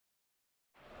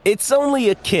It's only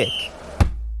a kick,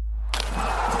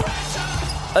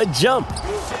 a jump,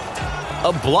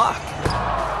 a block.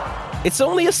 It's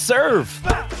only a serve.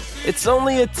 It's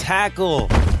only a tackle,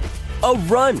 a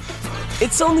run.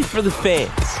 It's only for the fans.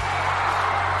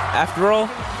 After all,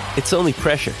 it's only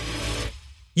pressure.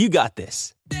 You got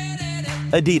this.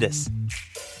 Adidas.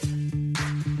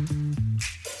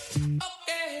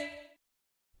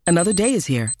 Another day is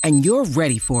here, and you're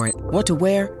ready for it. What to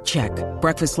wear? Check.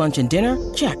 Breakfast, lunch, and dinner?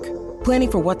 Check.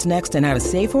 Planning for what's next and how to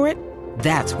save for it?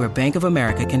 That's where Bank of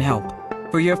America can help.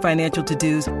 For your financial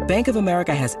to-dos, Bank of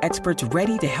America has experts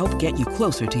ready to help get you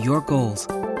closer to your goals.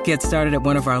 Get started at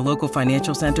one of our local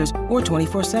financial centers or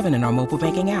 24/7 in our mobile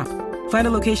banking app. Find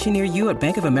a location near you at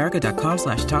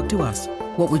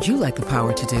bankofamerica.com/talktous. What would you like the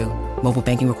power to do? Mobile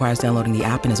banking requires downloading the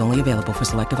app and is only available for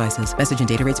select devices. Message and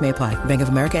data rates may apply. Bank of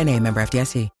America N.A., member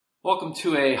FDIC. Welcome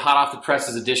to a hot off the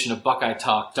presses edition of Buckeye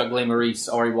Talk. Doug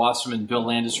Lesmerises, Ari Wasserman, Bill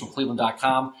Landis from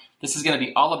Cleveland.com. This is going to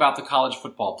be all about the college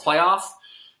football playoff.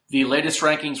 The latest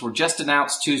rankings were just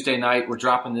announced Tuesday night. We're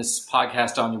dropping this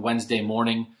podcast on Wednesday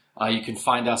morning. You can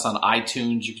find us on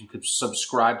iTunes. You can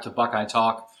subscribe to Buckeye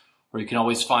Talk, or you can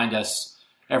always find us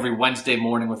every Wednesday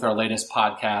morning with our latest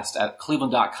podcast at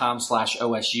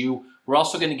cleveland.com/OSU. We're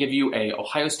also going to give you a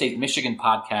Ohio State-Michigan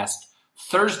podcast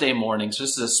Thursday morning. So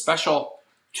this is a special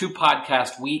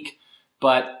 2-podcast week,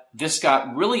 but this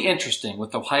got really interesting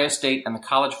with Ohio State and the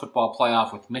college football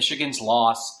playoff with Michigan's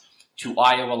loss to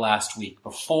Iowa last week.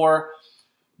 Before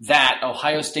that,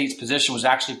 Ohio State's position was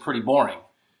actually pretty boring.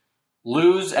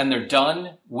 Lose and they're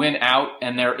done, win out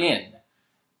and they're in.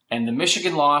 And the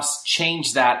Michigan loss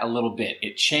changed that a little bit.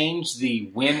 It changed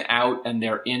the win out and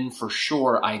they're in for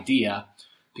sure idea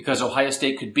because Ohio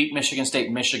State could beat Michigan State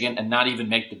and Michigan and not even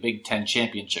make the Big Ten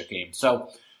championship game. So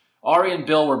Ari and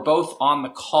Bill were both on the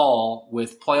call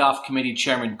with playoff committee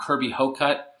chairman Kirby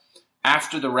Hocutt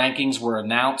after the rankings were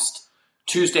announced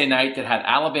Tuesday night that had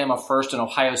Alabama first and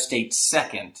Ohio State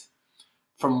second.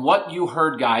 From what you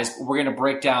heard, guys, we're going to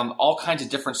break down all kinds of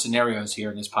different scenarios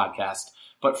here in this podcast.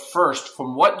 But first,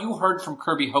 from what you heard from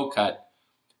Kirby Hocutt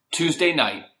Tuesday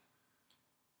night,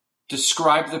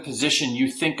 describe the position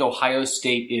you think Ohio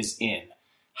State is in.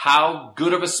 How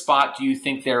good of a spot do you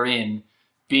think they're in,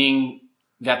 being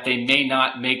that they may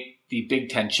not make the Big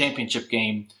Ten championship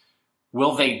game?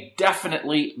 Will they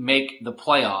definitely make the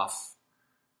playoff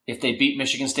if they beat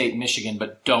Michigan State and Michigan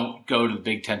but don't go to the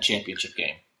Big Ten championship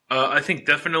game? I think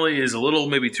definitely is a little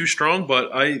maybe too strong,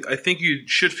 but I think you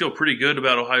should feel pretty good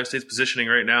about Ohio State's positioning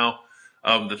right now.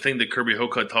 The thing that Kirby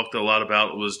Hocutt talked a lot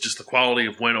about was just the quality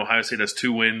of when Ohio State has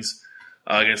 2 wins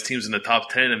against teams in the top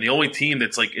 10. And the only team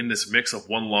that's like in this mix of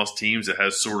one-loss teams that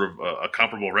has sort of a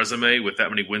comparable resume with that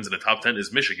many wins in the top 10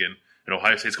 is Michigan. And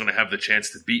Ohio State's going to have the chance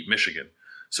to beat Michigan.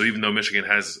 So even though Michigan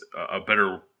has a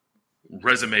better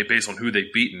resume based on who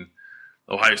they've beaten,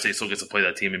 Ohio State still gets to play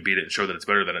that team and beat it and show that it's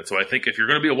better than it. So I think if you're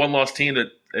going to be a one-loss team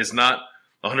that is not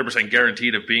 100%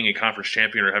 guaranteed of being a conference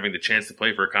champion or having the chance to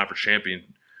play for a conference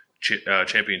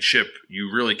championship, you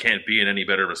really can't be in any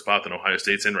better of a spot than Ohio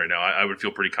State's in right now. I would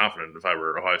feel pretty confident if I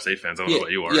were Ohio State fans. I don't know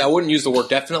what you are. Yeah, I wouldn't use the word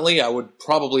definitely. I would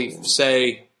probably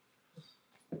say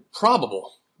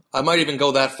probable. I might even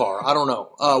go that far. I don't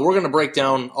know. We're going to break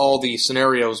down all the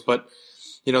scenarios, but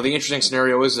you know, the interesting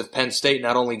scenario is if Penn State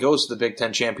not only goes to the Big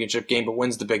Ten championship game but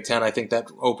wins the Big Ten. I think that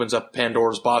opens up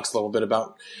Pandora's box a little bit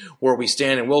about where we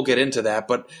stand, and we'll get into that.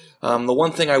 But the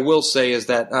one thing I will say is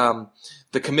that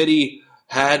the committee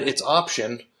had its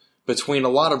option between a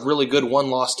lot of really good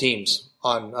one-loss teams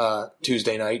on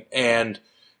Tuesday night, and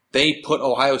they put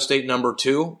Ohio State number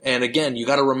 2. And again, you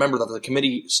got to remember that the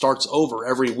committee starts over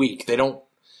every week. They don't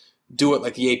do it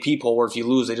like the AP poll where if you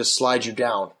lose, they just slide you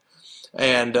down.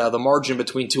 And the margin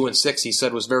between 2 and 6, he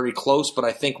said, was very close. But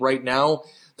I think right now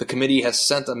the committee has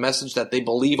sent a message that they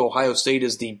believe Ohio State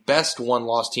is the best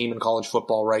one-loss team in college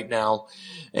football right now.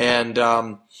 And,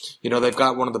 you know, they've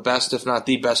got one of the best, if not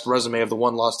the best, resume of the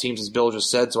one-loss teams, as Bill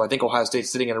just said. So I think Ohio State's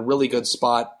sitting in a really good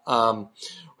spot,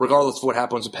 regardless of what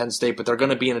happens with Penn State. But they're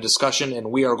going to be in a discussion,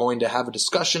 and we are going to have a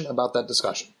discussion about that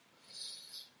discussion.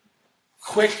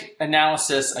 Quick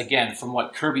analysis, again, from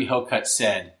what Kirby Hocutt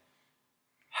said.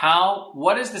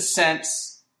 What is the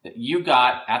sense that you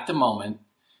got at the moment?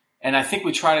 And I think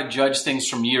we try to judge things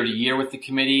from year to year with the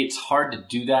committee. It's hard to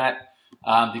do that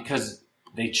because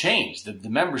they change. The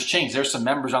members change. There's some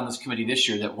members on this committee this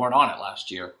year that weren't on it last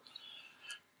year.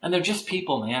 And they're just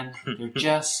people, man. They're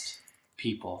just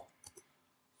people.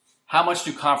 How much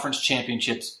do conference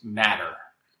championships matter?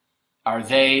 Are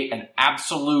they an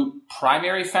absolute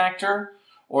primary factor,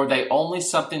 or are they only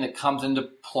something that comes into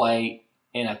play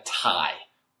in a tie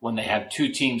when they have 2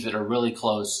 teams that are really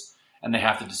close and they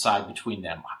have to decide between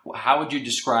them. How would you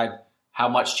describe how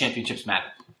much championships matter?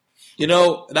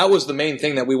 That was the main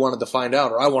thing that we wanted to find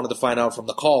out, or I wanted to find out from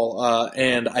the call,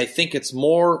 and I think it's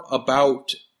more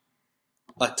about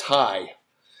a tie,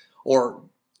 or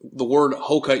the word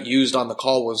Hocutt used on the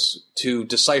call was to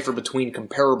decipher between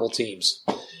comparable teams.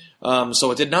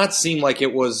 So it did not seem like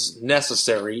it was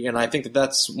necessary, and I think that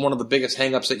that's one of the biggest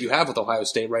hangups that you have with Ohio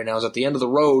State right now is at the end of the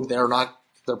road,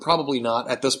 they're probably not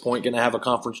at this point going to have a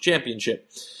conference championship.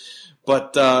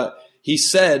 But he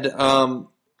said,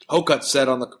 Hocutt said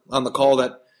on the call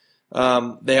that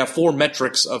they have 4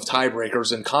 metrics of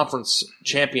tiebreakers, and conference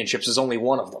championships is only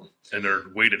one of them. And they're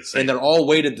weighted the same. And they're all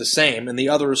weighted the same. And the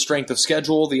other is strength of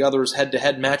schedule, the other is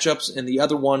head-to-head matchups, and the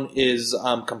other one is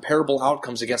comparable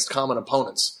outcomes against common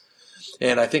opponents.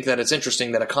 And I think that it's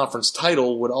interesting that a conference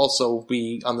title would also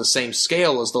be on the same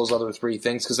scale as those other 3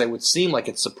 things because they would seem like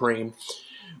it's supreme.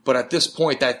 But at this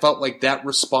point, I felt like that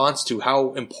response to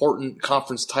how important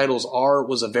conference titles are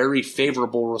was a very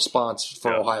favorable response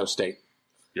for Ohio State.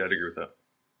 Yeah, I'd agree with that.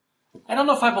 I don't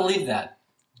know if I believe that.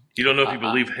 You don't know if you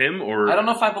believe him or... I don't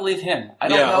know if I believe him. I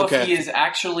don't know if he is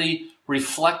actually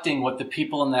reflecting what the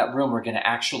people in that room are going to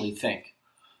actually think.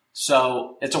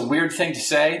 So it's a weird thing to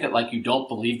say that, like, you don't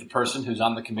believe the person who's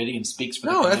on the committee and speaks for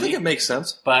the committee. No, I think it makes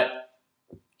sense. But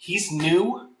he's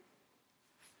new,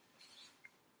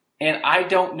 and I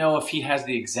don't know if he has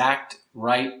the exact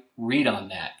right read on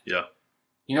that. Yeah.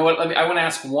 You know what? I want to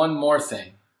ask one more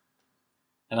thing,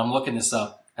 and I'm looking this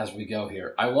up as we go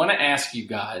here. I want to ask you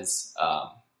guys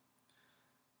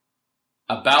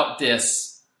about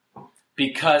this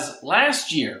because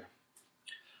last year,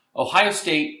 Ohio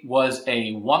State was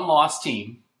a one-loss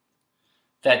team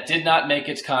that did not make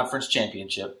its conference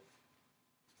championship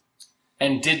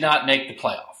and did not make the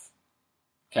playoff.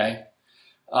 Okay?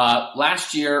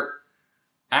 Last year,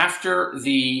 after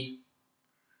the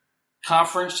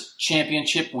conference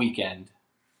championship weekend,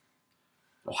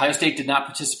 Ohio State did not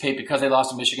participate because they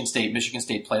lost to Michigan State. Michigan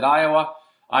State played Iowa.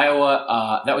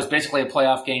 That was basically a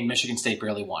playoff game. Michigan State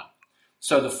barely won.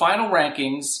 So the final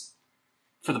rankings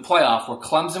for the playoff where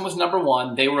Clemson was number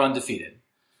 1, they were undefeated.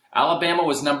 Alabama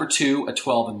was number 2 at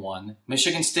 12-1.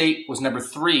 Michigan State was number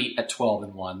 3 at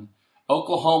 12-1.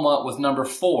 Oklahoma was number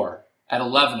 4 at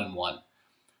 11-1.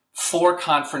 4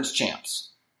 conference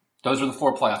champs. Those were the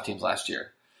 4 playoff teams last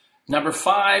year. Number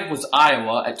 5 was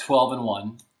Iowa at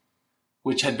 12-1,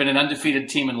 which had been an undefeated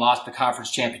team and lost the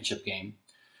conference championship game.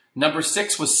 Number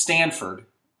 6 was Stanford,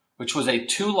 which was a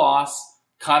 2-loss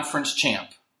conference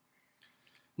champ.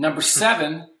 Number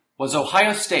 7 was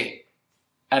Ohio State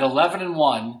at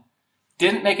 11-1,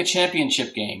 didn't make a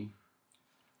championship game,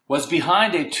 was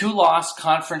behind a 2-loss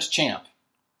conference champ.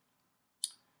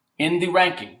 In the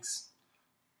rankings,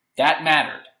 that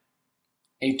mattered.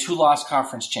 A 2-loss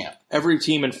conference champ. Every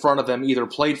team in front of them either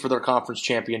played for their conference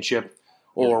championship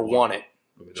or won it,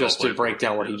 just to break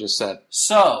down what he just said.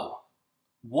 So,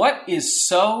 what is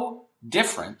so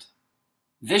different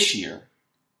this year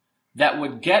that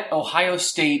would get Ohio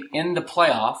State in the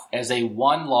playoff as a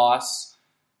 1-loss,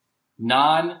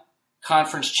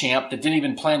 non-conference champ that didn't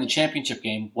even play in the championship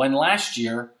game when last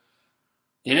year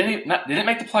they didn't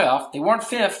make the playoff. They weren't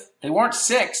 5th. They weren't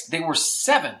 6th. They were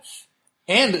 7th.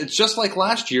 And it's just like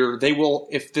last year. They will,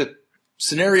 if the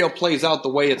scenario plays out the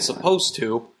way it's supposed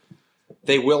to,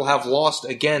 they will have lost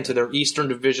again to their Eastern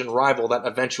Division rival that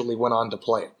eventually went on to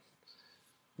play it.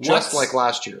 Just like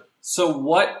last year. So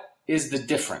what is the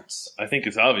difference? I think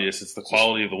it's obvious. It's the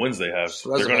quality of the wins they have.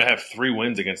 They're going to have 3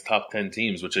 wins against top 10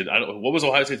 teams. What was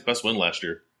Ohio State's best win last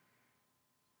year?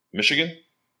 Michigan,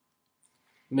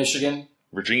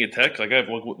 Virginia Tech.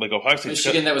 Ohio State.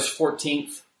 Michigan, that was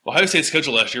 14th. Ohio State's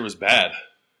schedule last year was bad.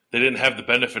 They didn't have the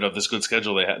benefit of this good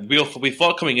schedule they had. We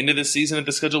thought coming into this season that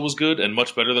the schedule was good and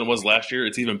much better than it was last year.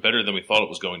 It's even better than we thought it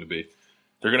was going to be.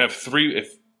 They're going to have 3.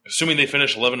 Assuming they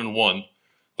finish 11-1.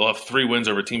 They'll have 3 wins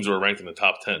over teams who are ranked in the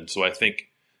top 10. So I think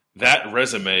that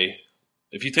resume,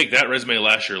 if you take that resume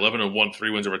last year, 11-1, 3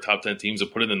 wins over top 10 teams,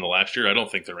 and put it in the last year, I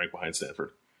don't think they're ranked behind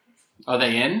Stanford. Are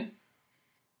they in?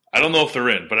 I don't know if they're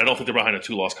in, but I don't think they're behind a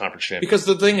 2-loss conference champion. Because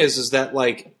the thing is that,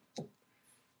 like,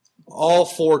 all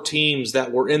 4 teams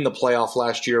that were in the playoff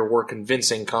last year were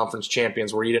convincing conference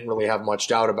champions where you didn't really have much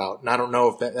doubt about. And I don't know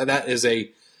if that is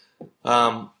a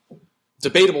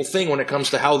debatable thing when it comes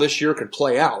to how this year could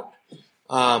play out.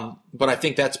 But I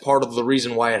think that's part of the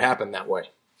reason why it happened that way.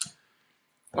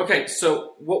 Okay,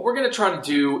 so what we're going to try to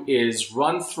do is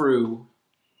run through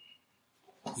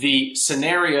the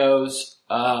scenarios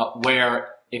where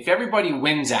if everybody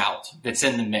wins out that's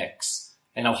in the mix,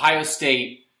 and Ohio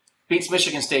State beats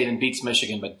Michigan State and beats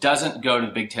Michigan, but doesn't go to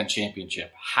the Big Ten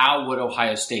championship, how would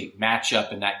Ohio State match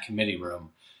up in that committee room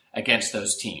against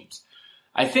those teams?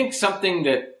 I think something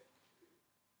that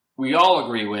we all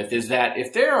agree with is that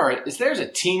if there's a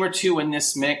team or two in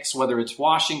this mix, whether it's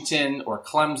Washington or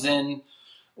Clemson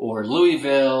or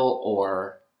Louisville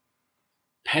or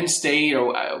Penn State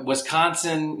or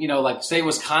Wisconsin, like say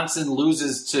Wisconsin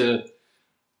loses to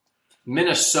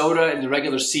Minnesota in the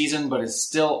regular season, but it's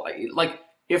still like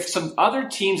if some other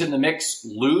teams in the mix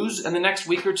lose in the next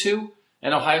week or two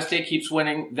and Ohio State keeps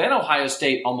winning, then Ohio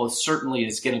State almost certainly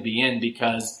is going to be in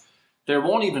because there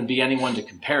won't even be anyone to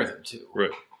compare them to.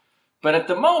 Right. But at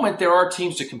the moment, there are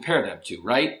teams to compare them to,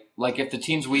 right? Like if the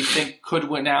teams we think could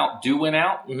win out do win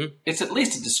out, it's at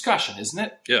least a discussion, isn't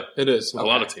it? Yeah. It is. A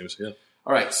lot of teams, yeah.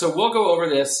 All right, so we'll go over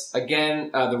this. Again,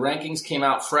 the rankings came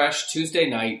out fresh Tuesday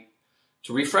night.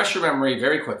 To refresh your memory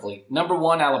very quickly, number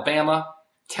 1, Alabama,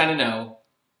 10-0.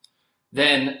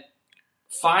 Then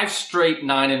 5 straight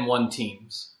 9-1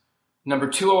 teams. Number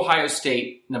 2, Ohio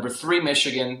State. Number 3,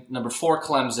 Michigan. Number 4,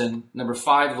 Clemson. Number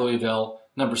 5, Louisville.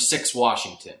 Number 6,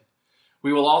 Washington.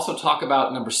 We will also talk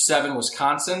about number 7,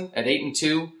 Wisconsin at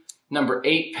 8-2. Number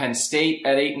 8, Penn State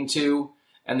at 8-2.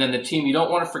 And then the team you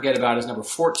don't want to forget about is number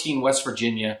 14, West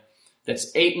Virginia.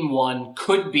 That's 8-1,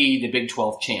 could be the Big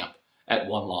 12 champ at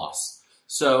 1 loss.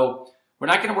 So we're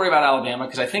not going to worry about Alabama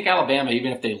because I think Alabama,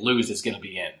 even if they lose, is going to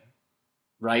be in,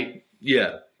 right?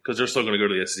 Yeah, because they're still going to go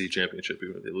to the SEC championship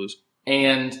even if they lose.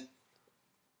 And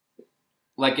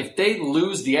like if they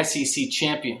lose the SEC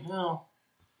champion,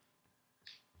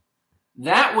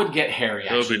 that would get hairy.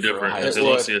 That would be different if they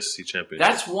lost the SEC championship.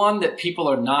 That's one that people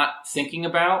are not thinking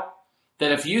about.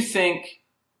 That if you think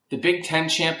the Big Ten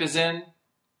champ is in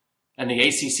and the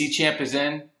ACC champ is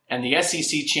in and the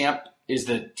SEC champ is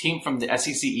the team from the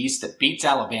SEC East that beats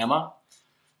Alabama,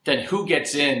 then who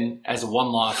gets in as a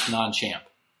 1-loss non-champ?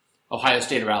 Ohio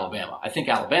State or Alabama? I think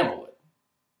Alabama would.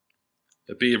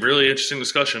 It'd be a really interesting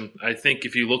discussion. I think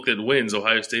if you looked at wins,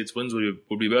 Ohio State's wins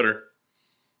would be better.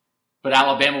 But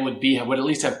Alabama would at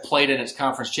least have played in its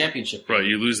conference championship. Right,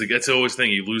 you lose that's always the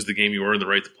thing. You lose the game you earn the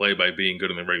right to play by being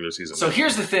good in the regular season. So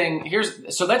here's the thing.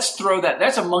 So let's throw that.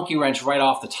 That's a monkey wrench right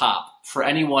off the top for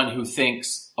anyone who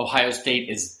thinks Ohio State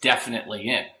is definitely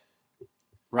in.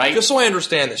 Right? Just so I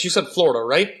understand this, you said Florida,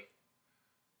 right?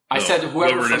 I said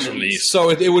whoever from the East. So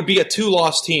it would be a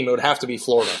 2-loss team. It would have to be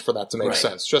Florida for that to make Right.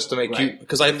 sense. Just to make you,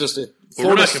 because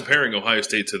we're not comparing Ohio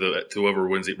State to whoever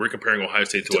wins it. We're comparing Ohio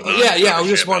State to a non. Yeah. I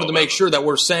just wanted to make sure that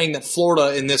we're saying that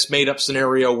Florida in this made-up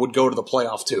scenario would go to the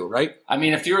playoff too, right? I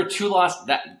mean, if you're a 2-loss,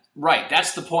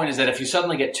 that's the point. Is that if you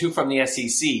suddenly get 2 from the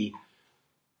SEC,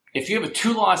 if you have a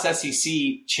 2-loss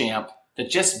SEC champ that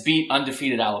just beat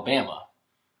undefeated Alabama,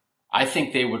 I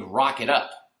think they would rock it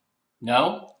up.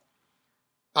 No.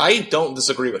 I don't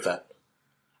disagree with that.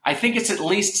 I think it's at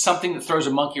least something that throws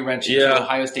a monkey wrench into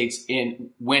Ohio State's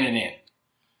win and in.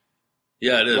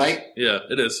 Yeah, it is. Right? Yeah,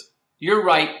 it is. You're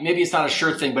right. Maybe it's not a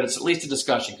sure thing, but it's at least a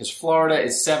discussion because Florida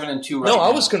is 7-2 right now. No,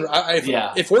 I was going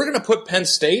to. If we're going to put Penn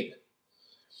State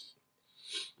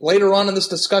later on in this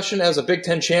discussion as a Big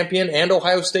Ten champion and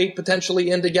Ohio State potentially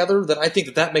in together, then I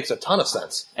think that makes a ton of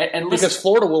sense. And because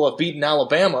Florida will have beaten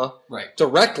Alabama right.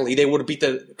 directly. They would have beat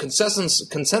the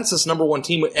consensus number 1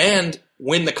 team and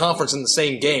win the conference in the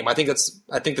same game. I think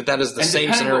that is the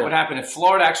same scenario. What would happen if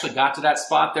Florida actually got to that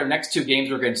spot? Their next 2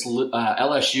 games were against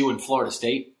LSU and Florida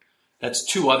State. That's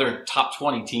 2 other top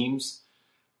 20 teams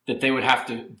that they would have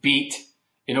to beat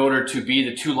in order to be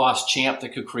the 2-loss champ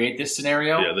that could create this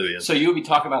scenario. Yeah, so you would be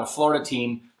talking about a Florida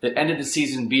team that ended the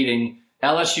season beating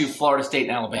LSU, Florida State,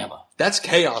 and Alabama. That's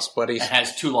chaos, buddy. And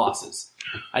has 2 losses.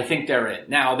 I think they're in.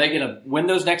 Now, are they going to win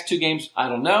those next 2 games? I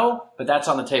don't know, but that's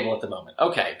on the table at the moment.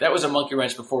 Okay, that was a monkey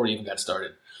wrench before we even got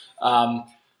started.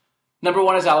 Number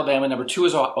 1 is Alabama. Number 2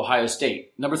 is Ohio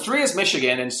State. Number 3 is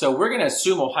Michigan, and so we're going to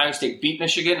assume Ohio State beat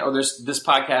Michigan or this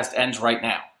podcast ends right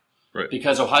now. Right.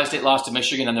 Because Ohio State lost to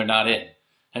Michigan and they're not in.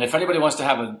 And if anybody wants to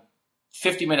have a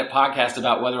 50-minute podcast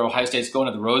about whether Ohio State's going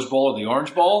to the Rose Bowl or the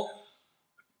Orange Bowl,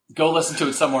 go listen to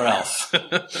it somewhere else.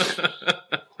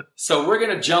 So we're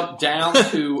going to jump down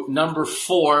to number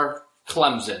 4,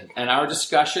 Clemson. And our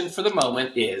discussion for the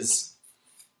moment is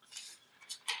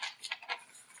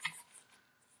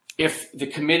if the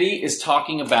committee is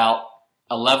talking about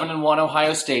 11-1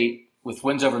 Ohio State with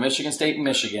wins over Michigan State and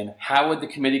Michigan, how would the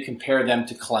committee compare them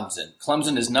to Clemson?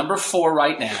 Clemson is number 4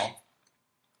 right now.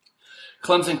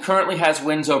 Clemson currently has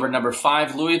wins over number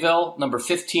 5 Louisville, number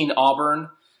 15 Auburn,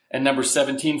 and number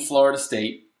 17 Florida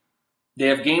State. They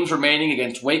have games remaining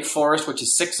against Wake Forest, which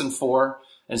is 6-4,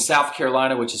 and South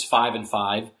Carolina, which is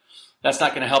 5-5. That's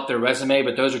not going to help their resume,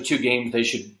 but those are 2 games they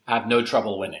should have no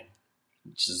trouble winning.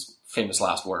 which is famous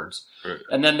last words. Right.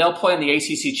 And then they'll play in the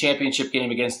ACC championship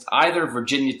game against either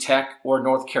Virginia Tech or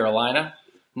North Carolina.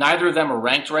 Neither of them are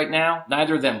ranked right now.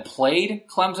 Neither of them played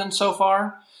Clemson so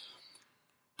far.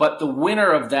 But the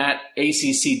winner of that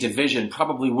ACC division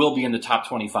probably will be in the top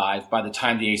 25 by the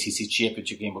time the ACC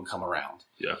championship game will come around.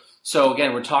 Yeah. So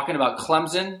again, we're talking about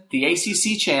Clemson, the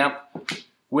ACC champ.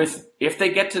 If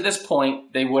they get to this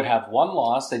point, they would have one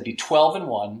loss. They'd be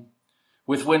 12-1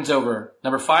 with wins over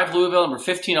number 5 Louisville, number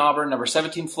 15 Auburn, number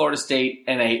 17 Florida State,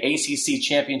 and a ACC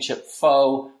championship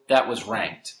foe that was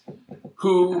ranked.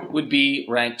 Who would be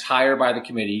ranked higher by the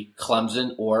committee,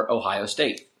 Clemson or Ohio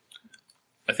State?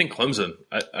 I think Clemson.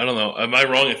 I don't know. Am I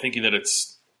wrong in thinking that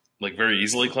it's like very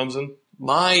easily Clemson?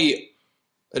 My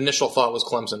initial thought was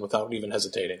Clemson without even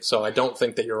hesitating. So I don't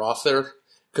think that you're off there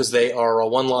because they are a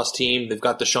one-loss team. They've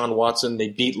got Deshaun Watson. They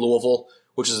beat Louisville,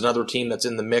 which is another team that's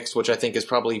in the mix, which I think is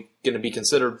probably going to be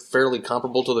considered fairly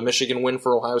comparable to the Michigan win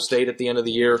for Ohio State at the end of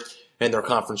the year. And they're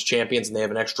conference champions, and they have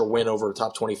an extra win over a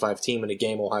top 25 team in a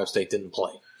game Ohio State didn't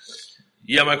play.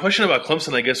 Yeah, my question about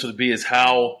Clemson, I guess, would be is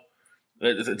how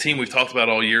the team we've talked about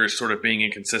all year is sort of being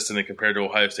inconsistent and compared to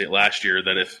Ohio State last year,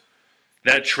 that if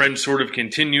that trend sort of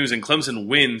continues and Clemson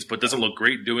wins but doesn't look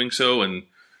great doing so and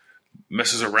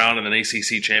messes around in an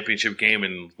ACC championship game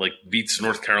and like beats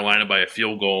North Carolina by a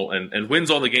field goal and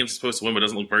wins all the games it's supposed to win but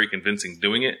doesn't look very convincing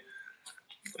doing it,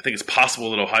 I think it's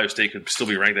possible that Ohio State could still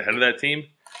be ranked ahead of that team.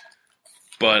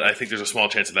 But I think there's a small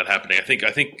chance of that happening. I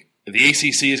think the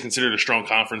ACC is considered a strong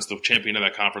conference. The champion of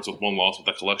that conference with one loss, with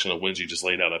that collection of wins you just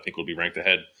laid out, I think will be ranked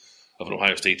ahead of an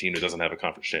Ohio State team that doesn't have a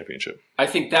conference championship. I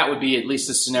think that would be at least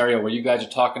a scenario where you guys are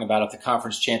talking about if the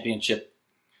conference championship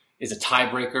is a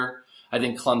tiebreaker. I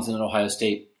think Clemson and Ohio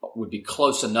State would be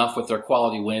close enough with their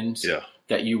quality wins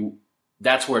that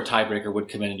that's where a tiebreaker would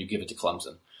come in and you give it to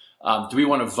Clemson. Do we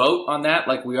want to vote on that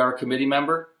like we are a committee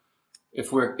member?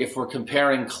 If we're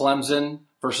comparing Clemson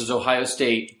versus Ohio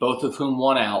State, both of whom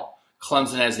won out,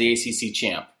 Clemson as the ACC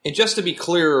champ. And just to be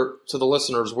clear to the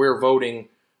listeners, we're voting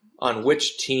on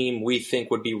which team we think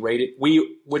would be rated.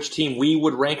 Which team we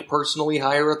would rank personally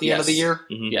higher at the end of the year?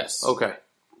 Mm-hmm. Yes. Okay.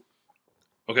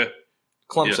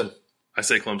 Clemson. Yeah. I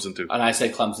say Clemson too. And I say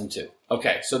Clemson too.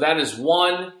 Okay, so that is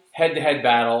one head-to-head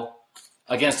battle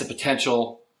against a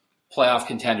potential playoff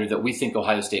contender that we think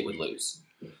Ohio State would lose.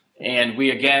 And we,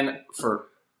 again, for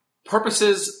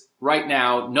purposes right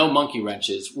now, no monkey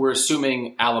wrenches, we're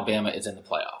assuming Alabama is in the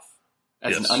playoff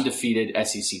as an undefeated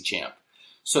SEC champ.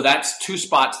 So that's 2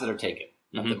 spots that are taken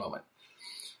at the moment.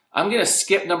 I'm going to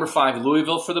skip number 5,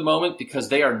 Louisville, for the moment because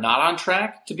they are not on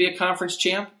track to be a conference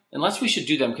champ, unless we should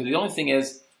do them. Because the only thing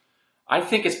is, I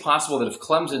think it's possible that if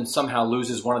Clemson somehow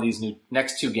loses one of these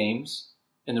next 2 games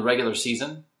in the regular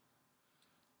season,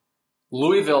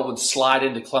 Louisville would slide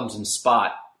into Clemson's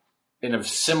spot in a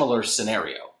similar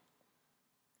scenario.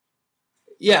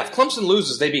 Yeah, if Clemson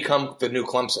loses, they become the new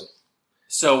Clemson.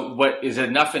 So what is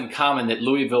enough in common that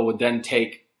Louisville would then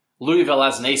take Louisville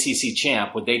as an ACC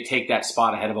champ? Would they take that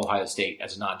spot ahead of Ohio State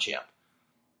as a non-champ?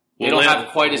 They don't have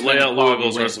quite as many. Lay out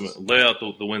Louisville's resume. Lay out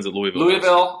the wins that Louisville.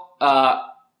 Louisville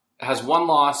has 1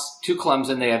 loss to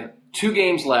Clemson. They have 2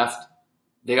 games left.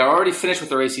 They are already finished with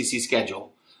their ACC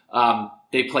schedule.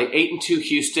 They play 8-2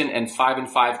 Houston and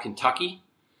 5-5 Kentucky.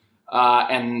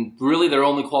 And really their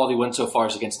only quality win so far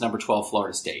is against number 12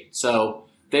 Florida State. So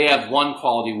they have 1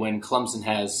 quality win. Clemson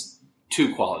has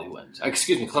 2 quality wins.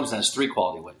 Clemson has 3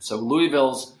 quality wins. So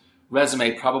Louisville's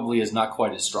resume probably is not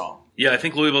quite as strong. Yeah, I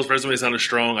think Louisville's resume is not as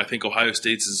strong. I think Ohio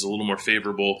State's is a little more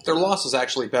favorable. Their loss is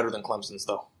actually better than Clemson's,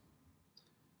 though.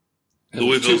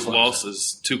 Louisville's loss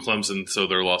is to Clemson, so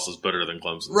their loss is better than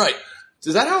Clemson's. Right.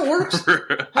 Is that how it works?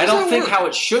 I don't think how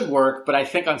it should work, but I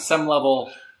think on some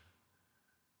level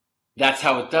that's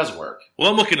how it does work. Well,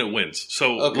 I'm looking at wins.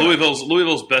 So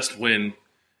Louisville's best win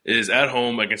is at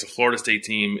home against a Florida State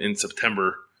team in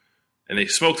September, and they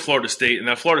smoked Florida State. And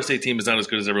that Florida State team is not as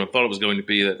good as everyone thought it was going to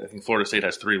be. I think Florida State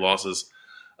has 3 losses.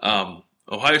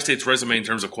 Ohio State's resume in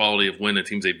terms of quality of win and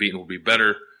teams they've beaten will be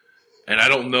better. And I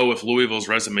don't know if Louisville's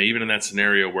resume, even in that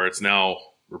scenario where it's now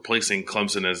replacing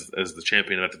Clemson as the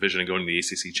champion of that division and going to the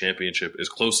ACC championship, is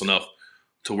close enough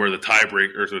to where the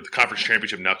tiebreaker or the conference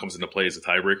championship now comes into play as a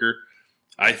tiebreaker.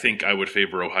 I think I would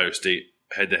favor Ohio State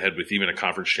head-to-head with even a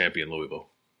conference champion Louisville.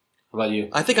 How about you?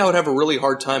 I think I would have a really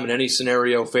hard time in any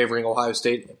scenario favoring Ohio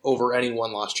State over any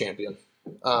one-loss champion,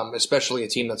 especially a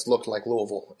team that's looked like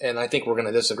Louisville. And I think we're going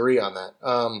to disagree on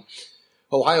that.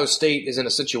 Ohio State is in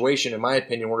a situation, in my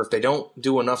opinion, where if they don't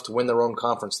do enough to win their own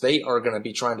conference, they are going to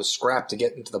be trying to scrap to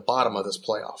get into the bottom of this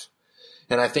playoff.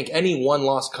 And I think any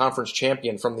one-loss conference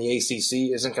champion from the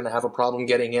ACC isn't going to have a problem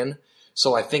getting in.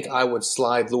 So I think I would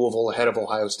slide Louisville ahead of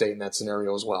Ohio State in that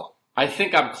scenario as well. I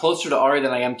think I'm closer to Ari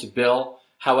than I am to Bill.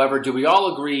 However, do we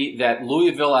all agree that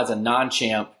Louisville as a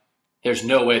non-champ, there's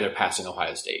no way they're passing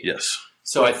Ohio State? Yes.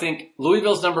 So I think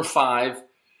Louisville's number 5.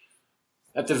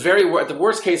 At the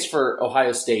worst case for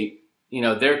Ohio State,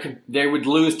 they would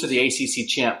lose to the ACC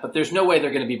champ, but there's no way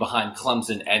they're going to be behind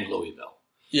Clemson and Louisville.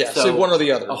 Yeah, so one or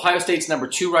the other. Ohio State's number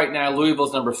 2 right now.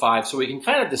 Louisville's number 5. So we can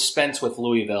kind of dispense with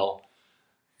Louisville.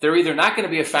 They're either not going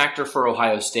to be a factor for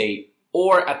Ohio State,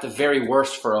 or at the very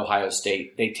worst for Ohio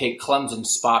State, they take Clemson's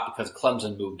spot because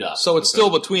Clemson moved up. So it's still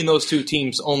between those two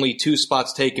teams, only 2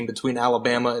 spots taken between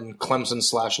Alabama and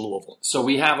Clemson/Louisville.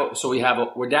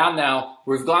 We're down now.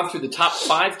 We've gone through the top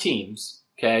 5 teams,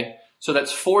 okay? So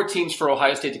that's 4 teams for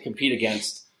Ohio State to compete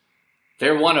against.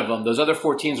 They're one of them. Those other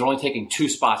 4 teams are only taking 2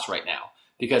 spots right now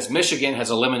because Michigan has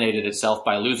eliminated itself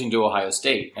by losing to Ohio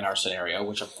State in our scenario,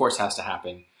 which of course has to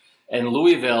happen. And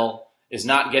Louisville is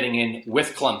not getting in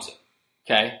with Clemson,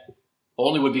 okay?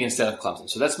 Only would be instead of Clemson.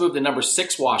 So let's move to number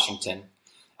 6, Washington.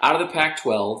 Out of the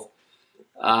Pac-12,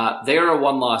 they are a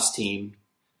 1-loss team.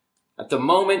 At the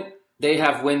moment, they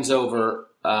have wins over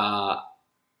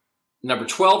number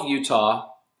 12, Utah.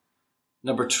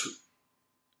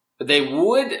 They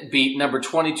would beat number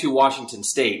 22, Washington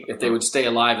State, if they would stay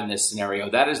alive in this scenario.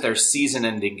 That is their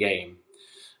season-ending game.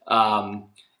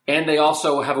 And they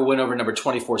also have a win over number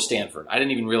 24, Stanford. I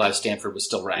didn't even realize Stanford was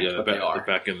still ranked, but they are. They're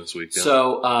back in this week. Yeah.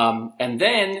 So, and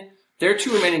then their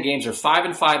 2 remaining games are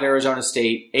 5-5 Arizona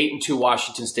State, 8-2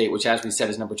 Washington State, which, as we said,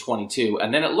 is number 22.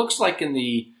 And then it looks like in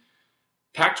the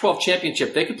Pac-12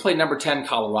 championship, they could play number 10,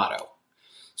 Colorado.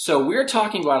 So we're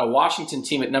talking about a Washington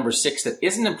team at number 6 that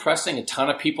isn't impressing a ton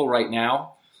of people right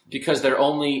now because their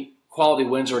only quality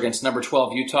wins are against number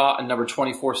 12, Utah, and number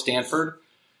 24, Stanford.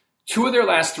 2 of their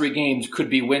last 3 games could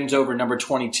be wins over number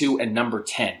 22 and number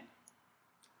 10.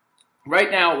 Right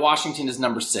now, Washington is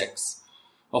number 6.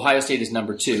 Ohio State is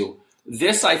number 2.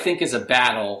 This, I think, is a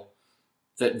battle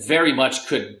that very much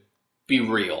could be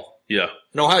real. Yeah.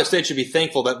 And Ohio State should be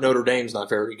thankful that Notre Dame's not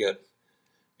very good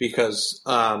because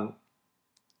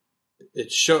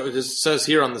it says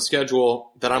here on the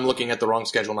schedule that I'm looking at the wrong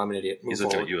schedule and I'm an idiot. He's at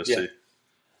USC. Yeah.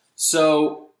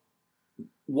 So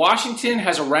Washington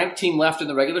has a ranked team left in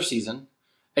the regular season,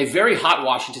 a very hot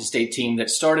Washington State team that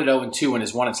started 0-2 and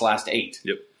has won its last 8.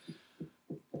 Yep.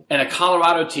 And a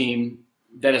Colorado team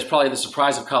that is probably the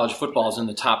surprise of college football is in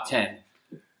the top 10.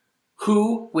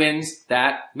 Who wins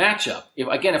that matchup?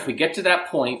 If we get to that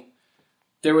point,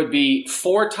 there would be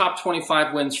 4 top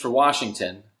 25 wins for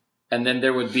Washington, and then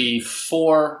there would be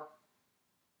 4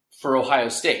 for Ohio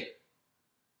State.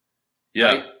 Yeah.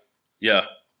 Right? Yeah.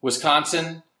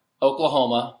 Wisconsin,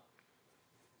 Oklahoma,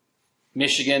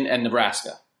 Michigan, and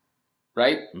Nebraska,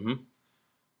 right? Mm-hmm.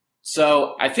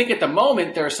 So I think at the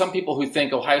moment there are some people who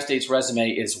think Ohio State's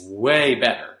resume is way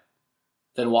better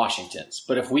than Washington's.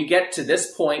 But if we get to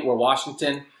this point where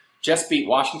Washington just beat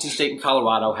Washington State and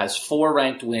Colorado, has 4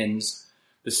 ranked wins,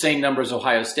 the same number as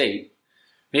Ohio State,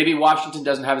 maybe Washington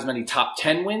doesn't have as many top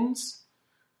 10 wins,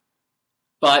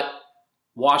 but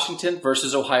Washington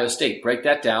versus Ohio State. Break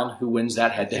that down. Who wins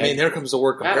that head-to-head? I mean, there comes the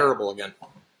word comparable again.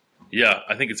 Yeah,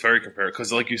 I think it's very comparable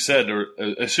because, like you said,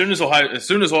 as soon as all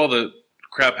the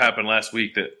crap happened last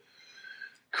week that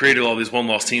created all these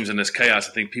 1-loss teams in this chaos,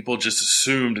 I think people just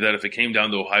assumed that if it came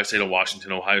down to Ohio State and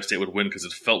Washington, Ohio State would win because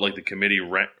it felt like the committee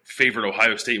favored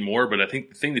Ohio State more. But I think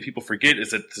the thing that people forget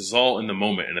is that this is all in the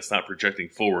moment and it's not projecting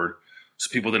forward. So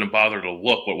people didn't bother to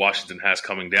look what Washington has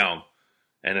coming down.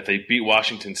 And if they beat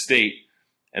Washington State,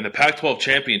 and the Pac-12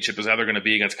 championship is either going to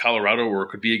be against Colorado or it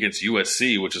could be against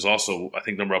USC, which is also, I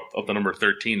think, up to number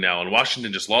 13 now. And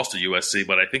Washington just lost to USC,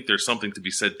 but I think there's something to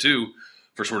be said, too,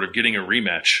 for sort of getting a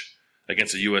rematch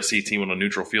against a USC team on a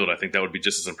neutral field. I think that would be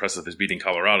just as impressive as beating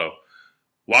Colorado.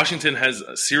 Washington has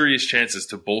serious chances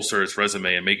to bolster its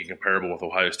resume and make it comparable with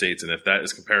Ohio State's. And if that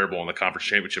is comparable and the conference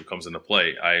championship comes into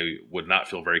play, I would not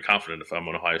feel very confident if I'm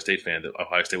an Ohio State fan that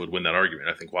Ohio State would win that argument.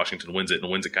 I think Washington wins it and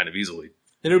wins it kind of easily.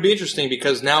 And it would be interesting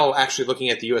because now actually looking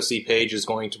at the USC page is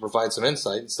going to provide some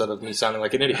insight instead of me sounding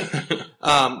like an idiot.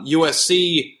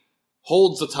 USC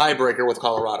holds the tiebreaker with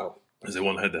Colorado. Because they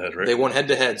won head-to-head, right? They won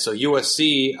head-to-head. So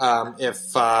USC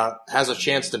has a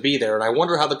chance to be there. And I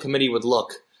wonder how the committee would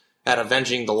look at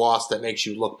avenging the loss that makes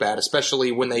you look bad,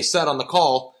 especially when they said on the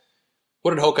call,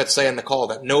 what did Hokut say on the call?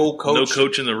 That no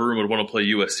coach in the room would want to play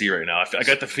USC right now. I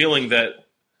got the feeling that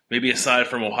maybe aside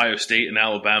from Ohio State and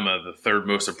Alabama, the third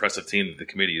most impressive team of the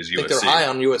committee is USC. I think they're high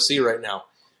on USC right now.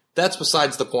 That's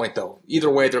besides the point, though.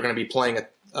 Either way, they're going to be playing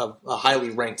a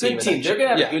highly ranked team. Good team. They're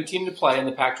going to have a good team to play in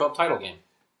the Pac-12 title game.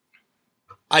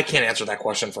 I can't answer that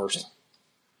question first.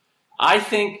 I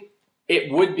think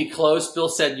it would be close. Bill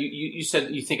said you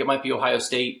said you think it might be Ohio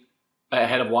State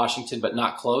ahead of Washington, but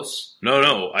not close.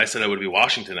 No. I said it would be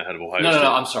Washington ahead of Ohio State.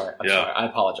 No. I'm sorry. I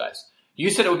apologize. You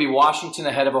said it would be Washington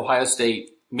ahead of Ohio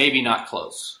State, maybe not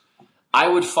close. I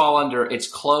would fall under it's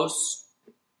close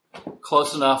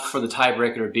enough for the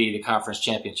tiebreaker to be the conference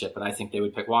championship, and I think they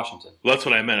would pick Washington. Well, that's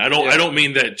what I meant. I don't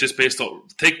mean that just based on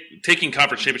taking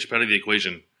conference championship out of the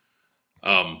equation.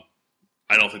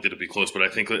 I don't think that it'd be close, but I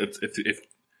think if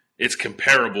it's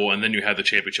comparable, and then you have the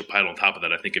championship title on top of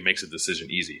that, I think it makes a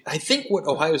decision easy. I think what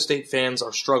Ohio State fans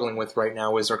are struggling with right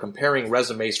now is they're comparing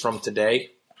resumes from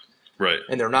today. Right.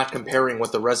 And they're not comparing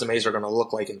what the resumes are going to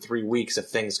look like in 3 weeks if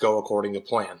things go according to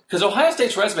plan. Because Ohio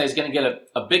State's resume is going to get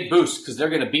a big boost because they're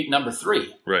going to beat number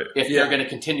 3 if they're going to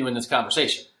continue in this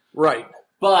conversation. Right.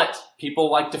 But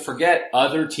people like to forget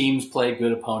other teams play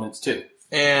good opponents too.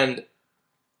 And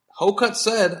Hocutt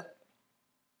said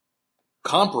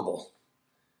comparable.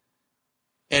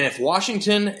 And if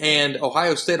Washington and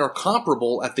Ohio State are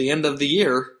comparable at the end of the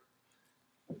year,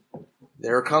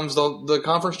 there comes the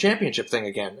conference championship thing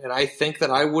again. And I think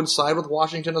that I would side with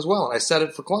Washington as well. And I said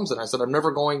it for Clemson. I said I'm never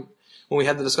going, when we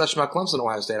had the discussion about Clemson and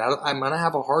Ohio State, I'm going to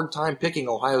have a hard time picking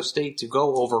Ohio State to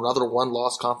go over another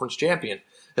one-loss conference champion,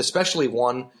 especially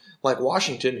one like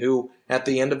Washington, who at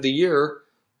the end of the year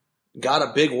got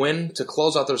a big win to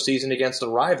close out their season against a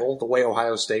rival the way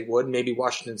Ohio State would. Maybe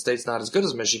Washington State's not as good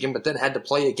as Michigan, but then had to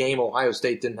play a game Ohio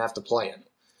State didn't have to play in.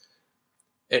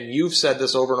 And you've said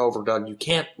this over and over, Doug, you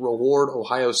can't reward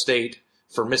Ohio State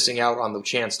for missing out on the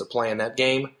chance to play in that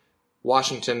game.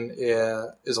 Washington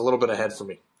is a little bit ahead for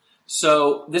me.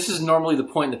 So this is normally the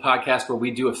point in the podcast where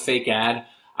we do a fake ad.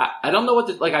 I don't know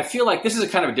what I feel like this is a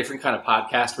kind of a different kind of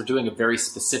podcast. We're doing a very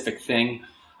specific thing.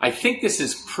 I think this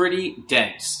is pretty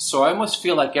dense. So I almost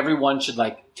feel like everyone should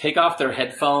take off their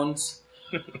headphones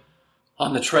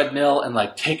on the treadmill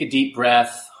and take a deep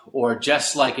breath. Or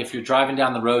just if you're driving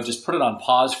down the road, just put it on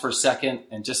pause for a second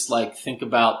and just think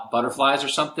about butterflies or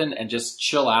something and just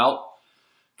chill out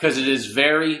because it is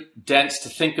very dense to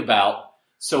think about.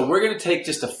 So we're going to take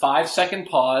just a 5-second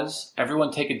pause.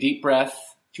 Everyone take a deep breath.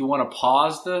 Do you want to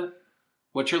pause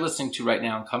what you're listening to right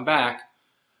now and come back?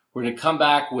 We're going to come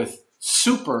back with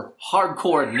super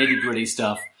hardcore nitty-gritty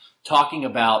stuff. Talking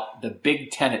about the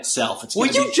Big Ten itself. Will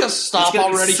you just stop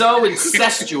already? It's so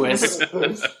incestuous.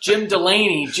 Jim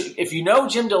Delaney, if you know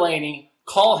Jim Delaney,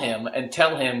 call him and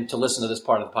tell him to listen to this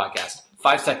part of the podcast.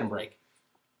 5-second break.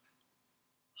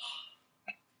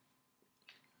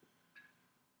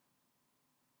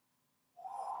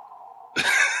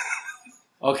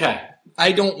 Okay.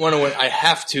 I don't want to. I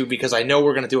have to because I know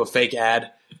we're going to do a fake ad.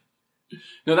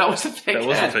 No, that was a fake ad. That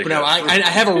was a fake ad. No, I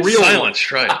have a real silence.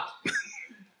 Try it.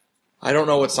 I don't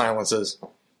know what silence is.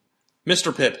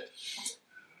 Mr. Pibb.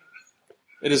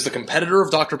 It is the competitor of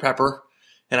Dr. Pepper,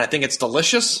 and I think it's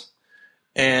delicious,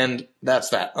 and that's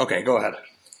that. Okay, go ahead.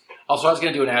 Also, I was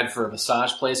going to do an ad for a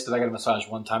massage place because I got a massage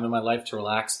one time in my life to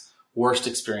relax. Worst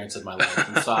experience of my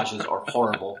life. Massages are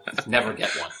horrible. Never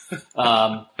get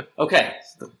one. Okay,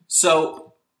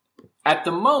 so at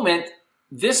the moment,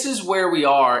 this is where we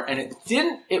are, and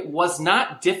it was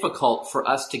not difficult for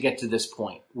us to get to this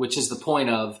point, which is the point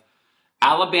of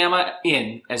Alabama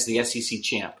in as the SEC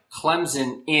champ,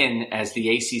 Clemson in as the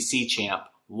ACC champ,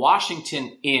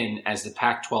 Washington in as the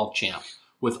Pac-12 champ,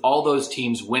 with all those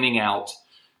teams winning out.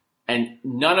 And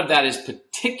none of that is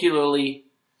particularly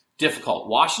difficult.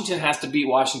 Washington has to beat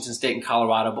Washington State and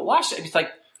Colorado, but Washington,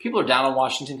 it's people are down on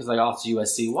Washington because they lost to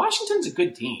USC. Washington's a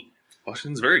good team.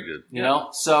 Washington's very good. You know?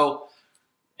 So,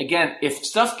 again, if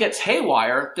stuff gets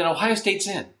haywire, then Ohio State's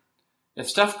in. If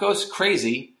stuff goes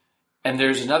crazy, and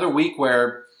there's another week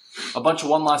where a bunch of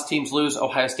one-loss teams lose,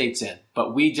 Ohio State's in.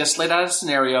 But we just laid out a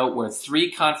scenario where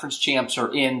 3 conference champs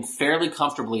are in fairly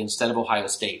comfortably instead of Ohio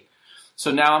State.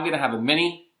 So now I'm going to have a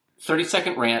mini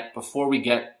 30-second rant before we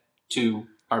get to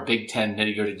our Big Ten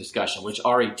nitty-gritty discussion, which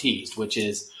Ari teased, which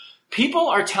is people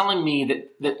are telling me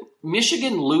that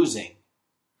Michigan losing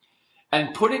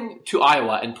and putting to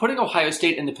Iowa and putting Ohio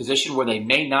State in the position where they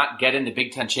may not get in the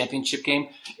Big Ten championship game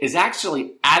is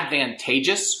actually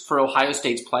advantageous for Ohio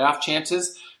State's playoff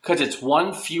chances because it's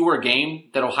one fewer game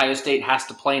that Ohio State has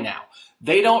to play now.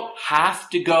 They don't have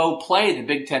to go play the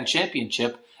Big Ten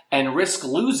championship and risk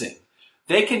losing.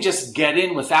 They can just get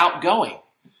in without going.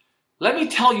 Let me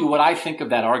tell you what I think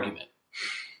of that argument.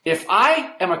 If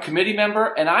I am a committee member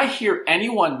and I hear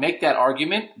anyone make that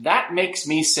argument, that makes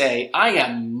me say I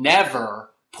am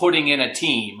never putting in a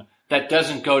team that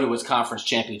doesn't go to its conference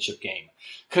championship game.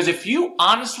 Because if you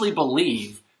honestly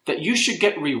believe that you should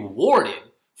get rewarded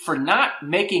for not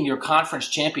making your conference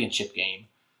championship game,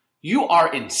 You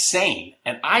are insane.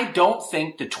 And I don't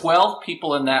think the 12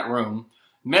 people in that room,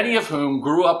 many of whom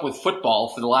grew up with football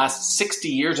for the last 60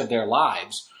 years of their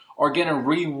lives, are going to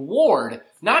reward,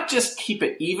 not just keep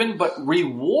it even, but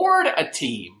reward a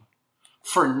team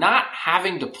for not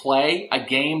having to play a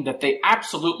game that they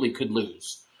absolutely could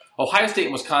lose. Ohio State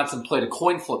and Wisconsin played a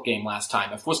coin flip game last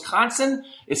time. If Wisconsin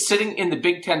is sitting in the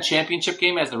Big Ten championship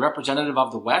game as the representative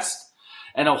of the West,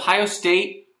 and Ohio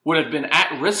State would have been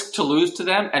at risk to lose to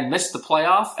them and miss the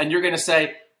playoff, and you're going to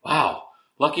say, wow,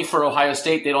 lucky for Ohio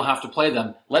State, they don't have to play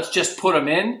them. Let's just put them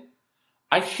in.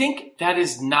 I think that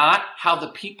is not how the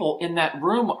people in that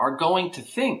room are going to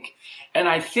think. And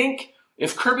I think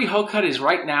if Kirby Hocutt is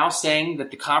right now saying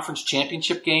that the conference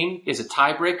championship game is a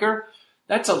tiebreaker,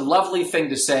 that's a lovely thing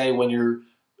to say when you're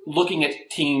looking at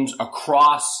teams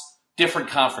across different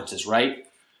conferences, right?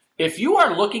 If you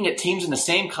are looking at teams in the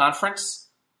same conference,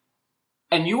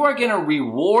 and you are going to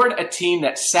reward a team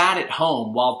that sat at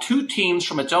home while two teams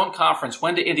from its own conference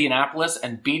went to Indianapolis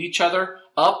and beat each other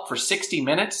up for 60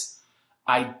 minutes,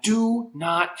 I do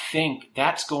not think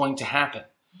that's going to happen.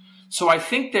 So I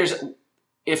think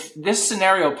if this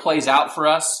scenario plays out for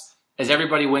us as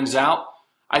everybody wins out,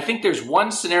 I think there's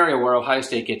one scenario where Ohio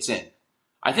State gets in.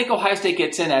 I think Ohio State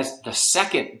gets in as the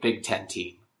second Big Ten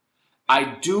team.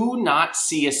 I do not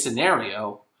see a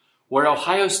scenario where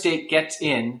Ohio State gets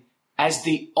in as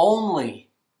the only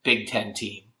Big Ten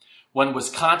team, when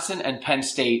Wisconsin and Penn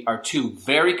State are two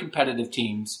very competitive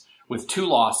teams with 2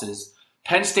 losses.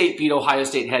 Penn State beat Ohio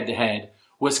State head-to-head.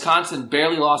 Wisconsin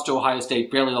barely lost to Ohio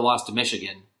State, barely lost to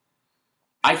Michigan.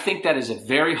 I think that is a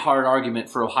very hard argument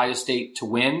for Ohio State to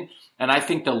win, and I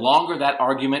think the longer that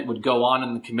argument would go on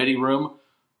in the committee room,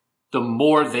 the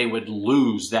more they would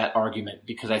lose that argument,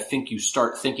 because I think you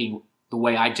start thinking the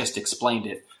way I just explained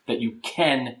it, that you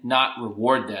cannot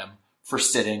reward them for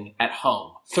sitting at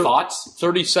home. Thoughts?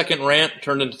 30-second rant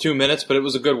turned into 2 minutes, but it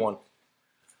was a good one.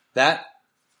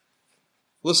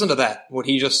 Listen to that, what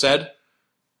he just said.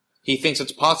 He thinks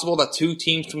it's possible that 2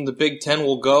 teams from the Big Ten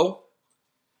will go,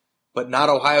 but not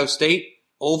Ohio State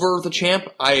over the champ.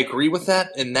 I agree with that,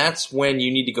 and that's when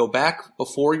you need to go back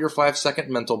before your 5-second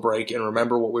mental break and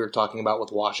remember what we were talking about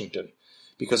with Washington.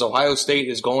 Because Ohio State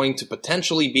is going to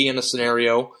potentially be in a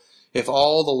scenario, if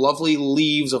all the lovely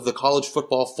leaves of the college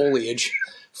football foliage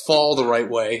fall the right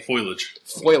way.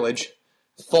 Foliage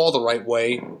fall the right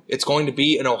way, it's going to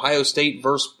be an Ohio State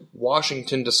versus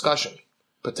Washington discussion,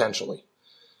 potentially.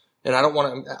 And I don't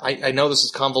want to, I know this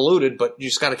is convoluted, but you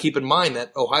just got to keep in mind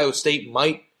that Ohio State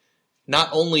might not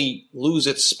only lose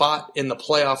its spot in the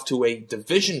playoff to a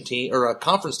division team or a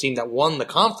conference team that won the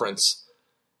conference,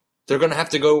 they're going to have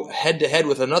to go head-to-head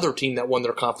with another team that won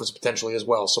their conference potentially as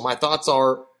well. So my thoughts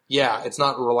are, yeah, it's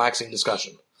not a relaxing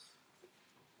discussion.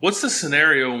 What's the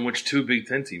scenario in which 2 Big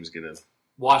Ten teams get in?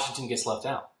 Washington gets left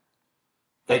out.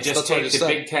 They just take the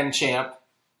Big Ten champ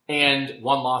and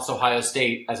one-loss Ohio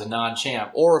State as a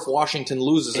non-champ. Or if Washington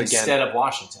loses instead of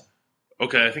Washington.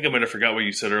 Okay, I think I might have forgot what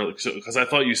you said earlier, because I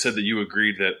thought you said that you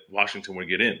agreed that Washington would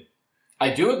get in.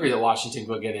 I do agree that Washington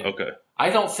will get in. Okay. I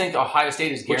don't think Ohio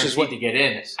State is guaranteed to get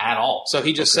in at all. So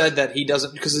he just said that he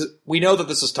doesn't, because we know that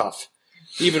this is tough.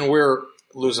 Even we're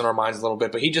losing our minds a little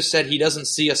bit, but he just said he doesn't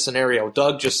see a scenario.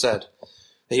 Doug just said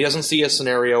that he doesn't see a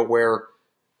scenario where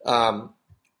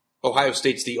Ohio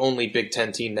State's the only Big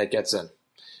Ten team that gets in.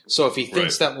 So if he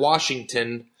thinks that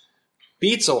Washington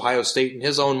beats Ohio State in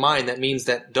his own mind, that means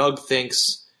that Doug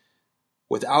thinks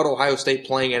without Ohio State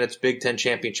playing in its Big Ten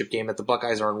championship game that the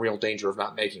Buckeyes are in real danger of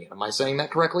not making it. Am I saying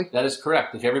that correctly? That is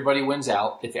correct. If everybody wins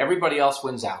out, if everybody else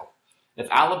wins out, if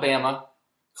Alabama,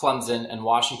 Clemson, and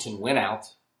Washington win out,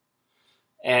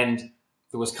 and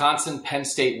the Wisconsin-Penn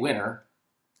State winner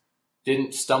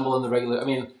didn't stumble in the regular,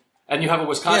 and you have a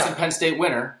Wisconsin-Penn State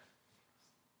winner,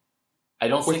 I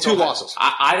don't think with 2 losses.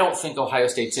 I don't think Ohio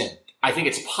State's in. I think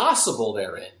it's possible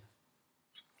they're in.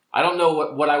 I don't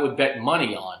know what I would bet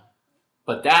money on,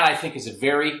 but that I think is a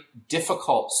very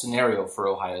difficult scenario for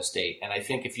Ohio State. And I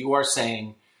think if you are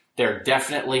saying they're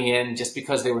definitely in just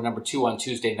because they were number 2 on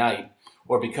Tuesday night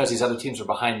or because these other teams are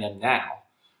behind them now,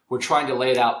 we're trying to lay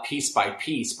it out piece by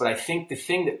piece. But I think the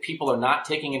thing that people are not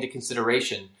taking into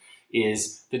consideration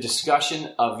is the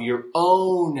discussion of your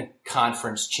own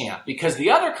conference champ, because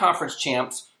the other conference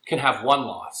champs can have 1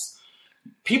 loss.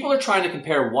 People are trying to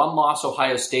compare 1-loss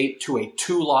Ohio State to a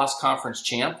 2-loss conference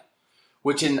champ,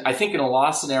 which I think in a lot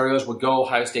of scenarios would go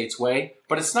Ohio State's way,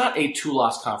 but it's not a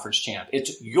 2-loss conference champ.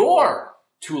 It's your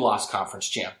 2-loss conference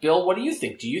champ. Bill, what do you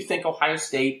think? Do you think Ohio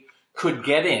State could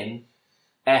get in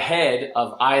ahead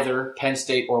of either Penn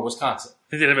State or Wisconsin? I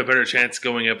think they'd have a better chance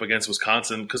going up against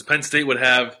Wisconsin because Penn State would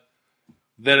have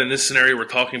then in this scenario we're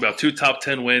talking about 2 top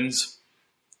 10 wins,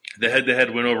 the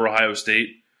head-to-head win over Ohio State,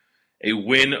 a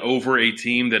win over a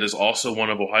team that is also one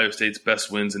of Ohio State's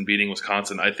best wins in beating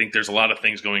Wisconsin. I think there's a lot of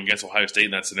things going against Ohio State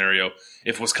in that scenario.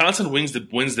 If Wisconsin wins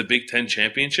the Big Ten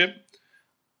championship,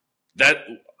 that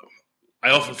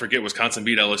I often forget Wisconsin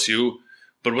beat LSU,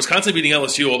 but Wisconsin beating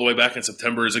LSU all the way back in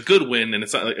September is a good win, and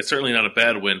it's certainly not a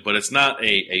bad win, but it's not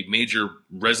a major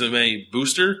resume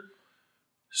booster.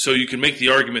 So you can make the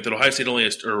argument that Wisconsin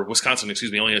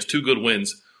only has 2 good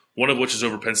wins, one of which is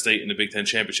over Penn State in the Big Ten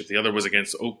championship. The other was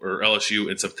against LSU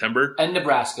in September. And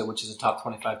Nebraska, which is a top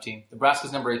 25 team.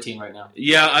 Nebraska's number 18 right now.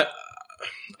 Yeah,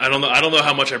 I don't know. I don't know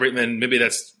how much I rate. Then maybe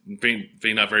that's being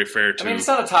not very fair to. I mean, it's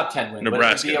not a top 10 win,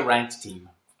 Nebraska. But it would be a ranked team.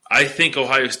 I think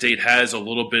Ohio State has a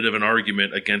little bit of an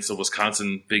argument against the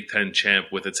Wisconsin Big Ten champ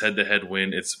with its head-to-head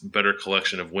win, its better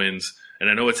collection of wins. And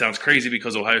I know it sounds crazy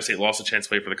because Ohio State lost a chance to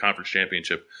play for the conference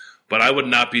championship, but I would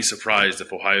not be surprised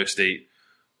if Ohio State,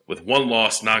 with one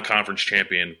loss, non-conference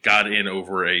champion, got in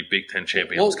over a Big Ten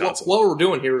champion Wisconsin. What we're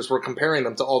doing here is we're comparing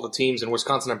them to all the teams, and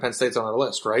Wisconsin and Penn State's on our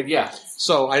list, right? Yeah.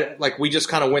 So we just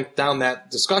kind of went down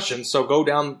that discussion. So go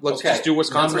down. Let's just do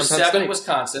Wisconsin and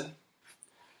Penn State.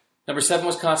 Number 7,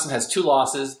 Wisconsin has 2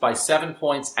 losses by 7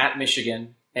 points at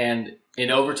Michigan and in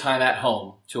overtime at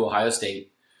home to Ohio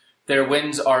State. Their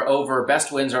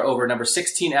best wins are over number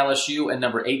 16 LSU and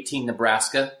number 18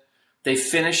 Nebraska. They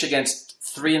finish against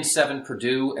 3-7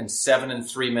 Purdue and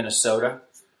 7-3 Minnesota.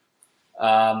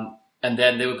 And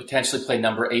then they would potentially play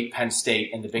number 8 Penn State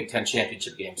in the Big Ten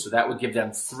championship game. So that would give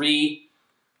them 3.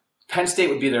 Penn State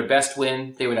would be their best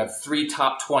win. They would have 3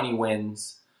 top 20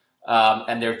 wins.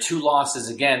 And their 2 losses,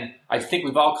 again, I think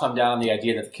we've all come down on the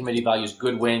idea that the committee values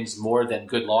good wins more than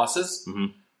good losses. Mm-hmm.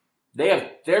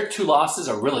 Their 2 losses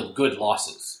are really good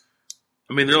losses.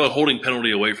 I mean, they're a holding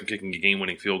penalty away from kicking a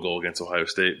game-winning field goal against Ohio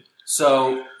State.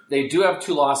 So they do have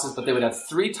 2 losses, but they would have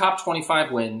 3 top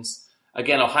 25 wins.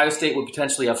 Again, Ohio State would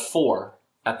potentially have 4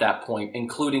 at that point,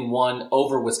 including 1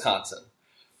 over Wisconsin.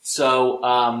 So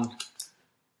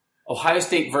Ohio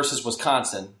State versus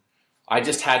Wisconsin, I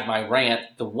just had my rant.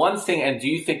 The one thing, and do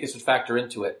you think this would factor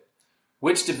into it,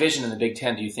 which division in the Big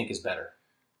Ten do you think is better?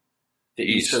 The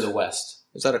East or the West?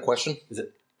 Is that a question?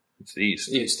 It's the East.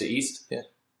 It's the East? Yeah.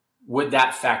 Would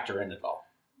that factor in at all?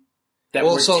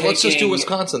 Let's just do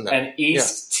Wisconsin then. An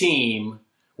East team.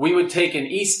 We would take an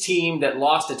East team that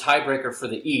lost a tiebreaker for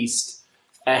the East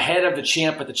ahead of the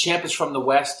champ, but the champ is from the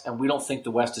West, and we don't think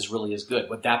the West is really as good.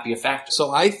 Would that be a factor?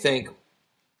 So I think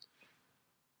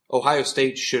Ohio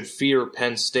State should fear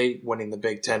Penn State winning the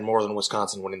Big Ten more than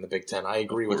Wisconsin winning the Big Ten. I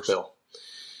agree with Bill.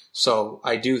 So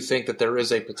I do think that there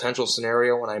is a potential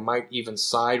scenario, and I might even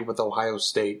side with Ohio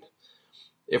State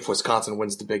if Wisconsin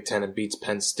wins the Big Ten and beats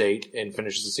Penn State and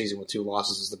finishes the season with 2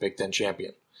 losses as the Big Ten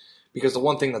champion. Because the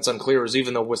one thing that's unclear is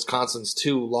even though Wisconsin's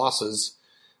 2 losses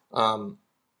are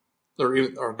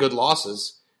good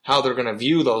losses, how they're going to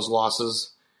view those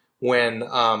losses when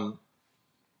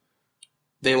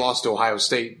they lost to Ohio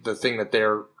State, the thing that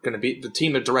they're going to be, the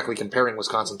team they're directly comparing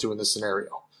Wisconsin to in this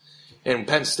scenario. And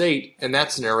Penn State, in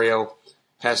that scenario,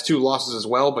 has 2 losses as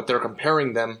well, but they're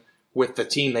comparing them with the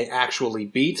team they actually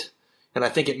beat. And I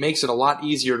think it makes it a lot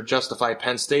easier to justify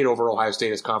Penn State over Ohio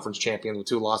State as conference champion with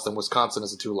 2 losses than Wisconsin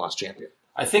as a 2-loss champion.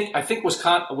 I think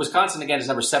Wisconsin, again, is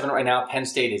number 7 right now. Penn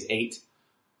State is 8.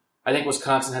 I think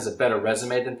Wisconsin has a better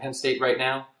resume than Penn State right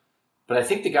now. But I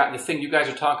think the thing you guys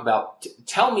are talking about,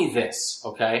 tell me this,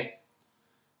 okay?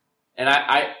 And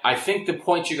I think the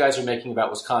points you guys are making about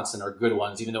Wisconsin are good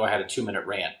ones, even though I had a 2-minute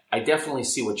rant. I definitely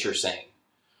see what you're saying.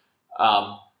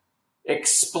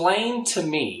 Explain to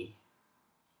me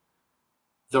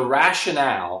the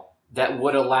rationale that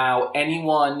would allow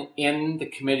anyone in the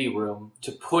committee room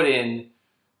to put in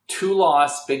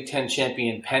 2-loss Big Ten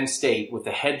champion Penn State with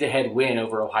a head-to-head win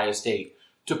over Ohio State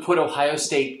to put Ohio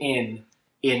State in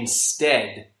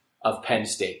instead of Penn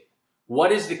State.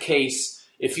 What is the case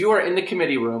if you are in the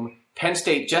committee room? Penn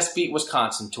State just beat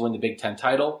Wisconsin to win the Big Ten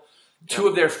title. 2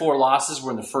 of their 4 losses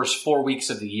were in the first 4 weeks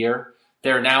of the year.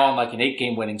 They're now on like an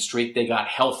 8-game winning streak. They got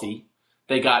healthy.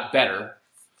 They got better.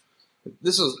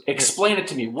 Explain it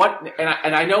to me.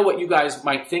 And I know what you guys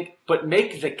might think, but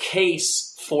make the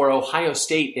case for Ohio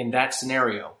State in that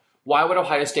scenario. Why would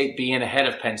Ohio State be in ahead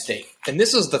of Penn State? And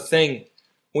this is the thing.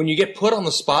 When you get put on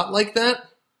the spot like that,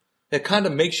 it kind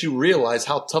of makes you realize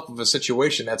how tough of a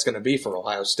situation that's going to be for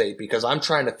Ohio State, because I'm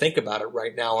trying to think about it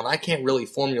right now, and I can't really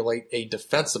formulate a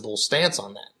defensible stance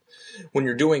on that. When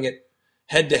you're doing it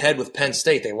head-to-head with Penn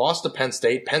State, they lost to Penn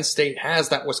State. Penn State has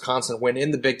that Wisconsin win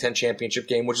in the Big Ten championship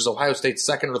game, which is Ohio State's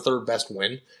 2nd or 3rd best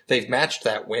win. They've matched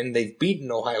that win. They've beaten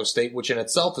Ohio State, which in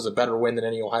itself is a better win than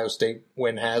any Ohio State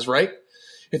win has, right?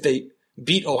 if they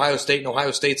beat Ohio State and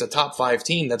Ohio State's a top 5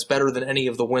 team, that's better than any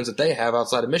of the wins that they have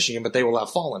outside of Michigan, but they will have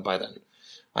fallen by then.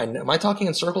 Am I talking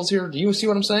in circles here? Do you see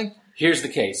what I'm saying? Here's the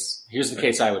case. Here's the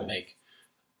case I would make.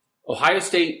 Ohio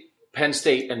State, Penn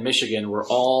State, and Michigan were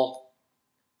all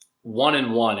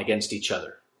 1-1 against each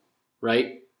other,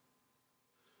 right?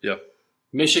 Yeah.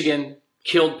 Michigan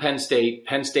killed Penn State.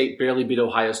 Penn State barely beat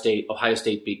Ohio State. Ohio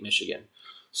State beat Michigan.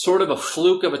 Sort of a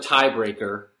fluke of a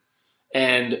tiebreaker,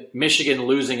 and Michigan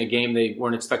losing a game they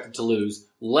weren't expected to lose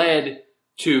led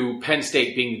to Penn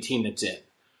State being the team that's in.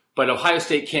 But Ohio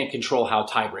State can't control how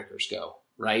tiebreakers go,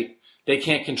 right? They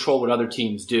can't control what other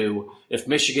teams do. If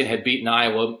Michigan had beaten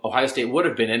Iowa, Ohio State would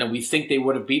have been in, and we think they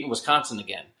would have beaten Wisconsin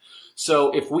again.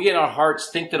 So if we in our hearts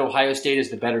think that Ohio State is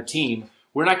the better team,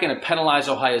 we're not going to penalize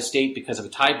Ohio State because of a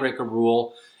tiebreaker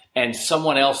rule and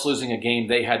someone else losing a game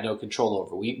they had no control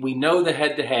over. We know the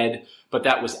head-to-head, but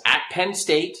that was at Penn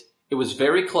State. It was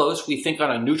very close. We think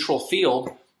on a neutral field,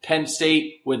 Penn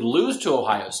State would lose to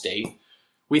Ohio State.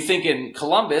 We think in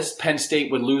Columbus, Penn State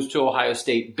would lose to Ohio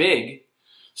State big.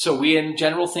 So we in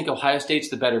general think Ohio State's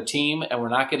the better team, and we're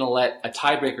not going to let a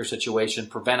tiebreaker situation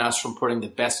prevent us from putting the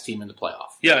best team in the playoff.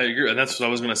 Yeah, I agree. And that's what I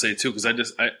was going to say too, because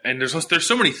there's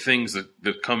so many things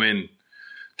that come in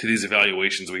to these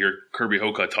evaluations. We hear Kirby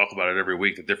Hocutt talk about it every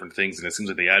week, the different things, and it seems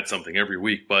like they add something every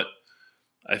week. But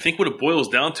I think what it boils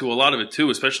down to, a lot of it too,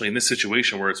 especially in this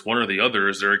situation where it's one or the other,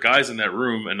 is there are guys in that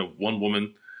room and one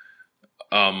woman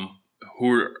who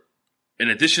are, in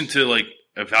addition to like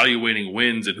evaluating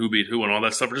wins and who beat who and all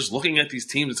that stuff, are just looking at these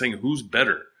teams and saying who's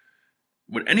better.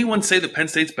 Would anyone say that Penn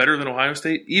State's better than Ohio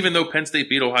State, even though Penn State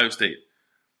beat Ohio State?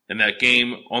 And that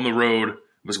game on the road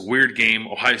was a weird game.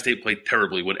 Ohio State played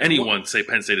terribly. Would anyone say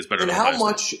Penn State is better than Ohio State? And how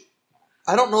much –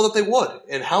 I don't know that they would.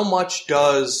 And how much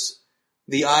does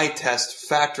the eye test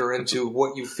factor into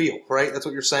what you feel, right? That's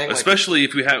what you're saying? Especially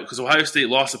if we have – because Ohio State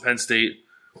lost to Penn State,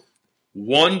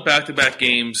 won back-to-back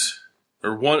games –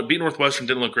 or beat Northwestern,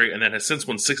 didn't look great, and then has since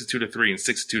won 62-3 and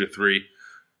 62-3.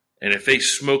 And if they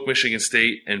smoke Michigan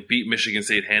State and beat Michigan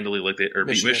State handily,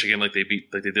 beat Michigan like they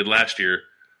did last year,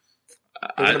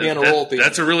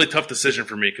 that's a really tough decision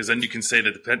for me, because then you can say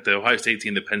that the Ohio State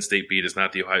team that Penn State beat is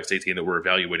not the Ohio State team that we're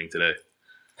evaluating today.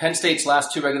 Penn State's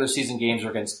last 2 regular season games were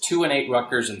against 2-8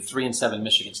 Rutgers and 3-7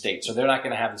 Michigan State, so they're not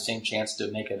going to have the same chance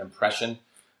to make an impression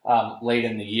late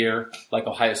in the year like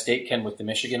Ohio State can with the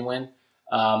Michigan win.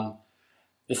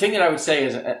 The thing that I would say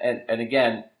is, and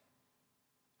again,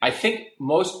 I think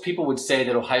most people would say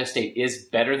that Ohio State is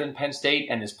better than Penn State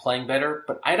and is playing better,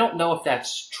 but I don't know if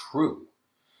that's true.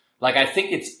 Like, I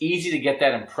think it's easy to get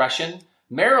that impression.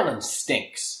 Maryland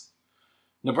stinks.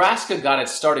 Nebraska got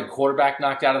its starting quarterback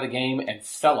knocked out of the game and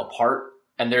fell apart,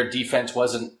 and their defense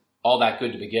wasn't all that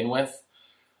good to begin with.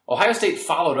 Ohio State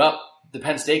followed up the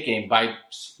Penn State game by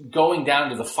going down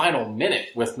to the final minute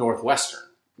with Northwestern.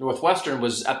 Northwestern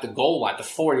was at the goal line, the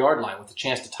 4-yard line, with a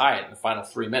chance to tie it in the final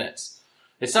 3 minutes.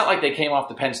 It's not like they came off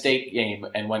the Penn State game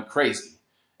and went crazy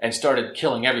and started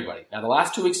killing everybody. Now, the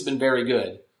last 2 weeks have been very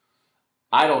good.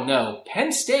 I don't know.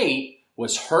 Penn State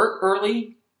was hurt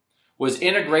early, was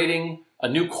integrating a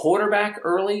new quarterback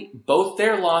early. Both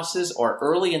their losses are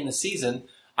early in the season.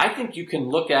 I think you can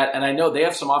look at, and I know they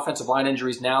have some offensive line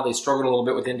injuries now. They struggled a little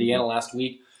bit with Indiana last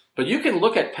week. But you can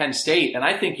look at Penn State, and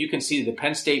I think you can see the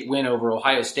Penn State win over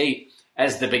Ohio State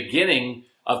as the beginning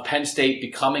of Penn State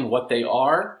becoming what they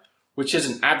are, which is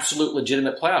an absolute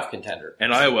legitimate playoff contender.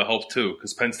 And Iowa helped too,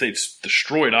 because Penn State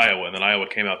destroyed Iowa, and then Iowa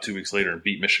came out 2 weeks later and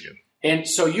beat Michigan. And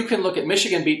so you can look at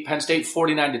Michigan beat Penn State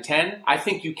 49-10. I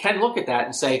think you can look at that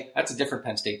and say that's a different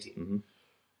Penn State team. Mm-hmm.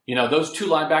 You know, those 2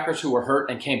 linebackers who were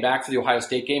hurt and came back for the Ohio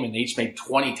State game, and they each made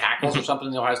 20 tackles or something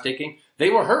in the Ohio State game, they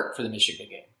were hurt for the Michigan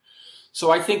game. So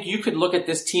I think you could look at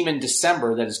this team in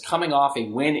December that is coming off a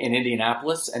win in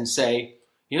Indianapolis and say,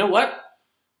 you know what?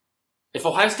 If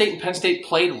Ohio State and Penn State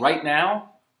played right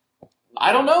now,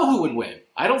 I don't know who would win.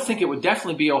 I don't think it would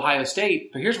definitely be Ohio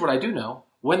State, but here's what I do know.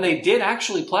 When they did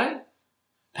actually play,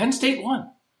 Penn State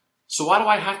won. So why do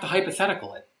I have to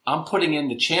hypothetical it? I'm putting in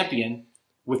the champion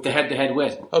with the head-to-head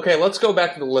win. Okay, let's go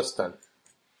back to the list then.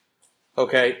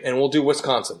 Okay, and we'll do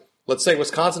Wisconsin. Let's say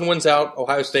Wisconsin wins out,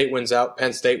 Ohio State wins out,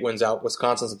 Penn State wins out.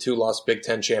 Wisconsin's a 2-loss Big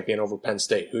Ten champion over Penn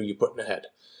State. Who are you putting ahead?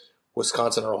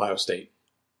 Wisconsin or Ohio State?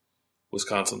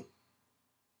 Wisconsin.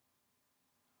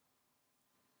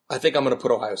 I think I'm going to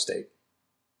put Ohio State.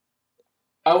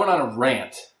 I went on a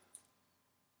rant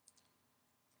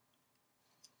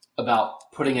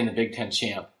about putting in the Big Ten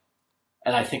champ,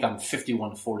 and I think I'm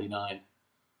 51-49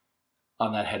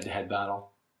 on that head-to-head battle.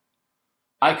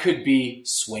 I could be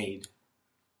swayed.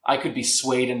 I could be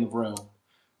swayed in the room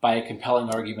by a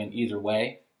compelling argument either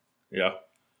way. Yeah.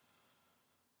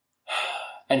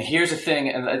 And here's the thing,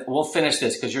 and we'll finish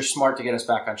this because you're smart to get us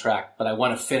back on track, but I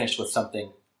want to finish with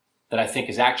something that I think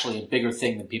is actually a bigger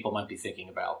thing than people might be thinking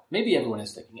about. Maybe everyone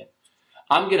is thinking it.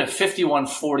 I'm going to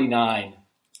 51-49.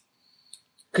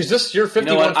 Because you're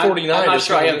 51-49. I'm not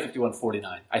sure I am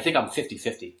 51-49. I think I'm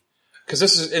 50-50.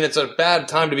 Because it's a bad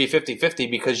time to be 50-50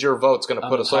 because your vote's going to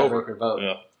put us over. Vote.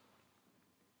 Yeah.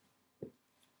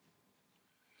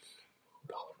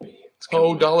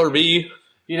 $B.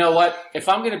 You know what? If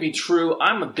I'm going to be true,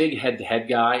 I'm a big head-to-head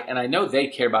guy, and I know they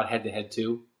care about head-to-head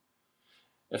too.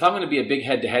 If I'm going to be a big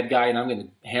head-to-head guy and I'm going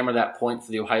to hammer that point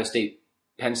for the Ohio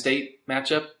State-Penn State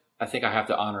matchup, I think I have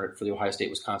to honor it for the Ohio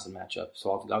State-Wisconsin matchup. So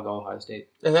I'll go Ohio State.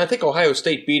 And I think Ohio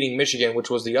State beating Michigan, which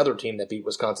was the other team that beat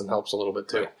Wisconsin, helps a little bit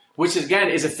too. Right. Which, again,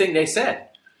 is a thing they said.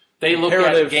 They look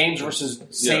at games versus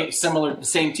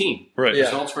same team. Right. Yeah.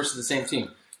 Results versus the same team.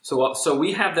 So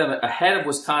we have them ahead of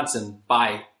Wisconsin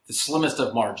by the slimmest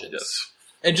of margins. Yes.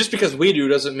 And just because we do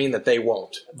doesn't mean that they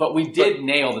won't. But we did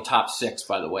nail the top six,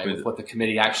 by the way, with what the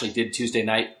committee actually did Tuesday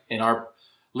night in our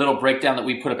little breakdown that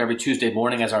we put up every Tuesday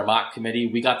morning as our mock committee.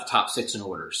 We got the top six in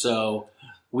order. So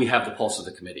we have the pulse of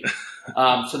the committee.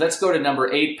 So let's go to number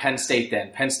 8, Penn State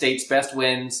then. Penn State's best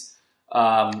wins.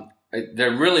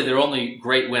 Their only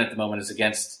great win at the moment is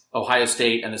against Ohio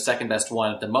State, and the second best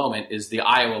one at the moment is the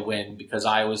Iowa win because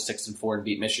Iowa's 6-4 and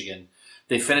beat Michigan.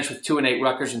 They finished with 2-8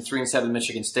 Rutgers and 3-7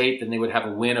 Michigan State. Then they would have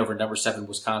a win over number 7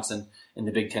 Wisconsin in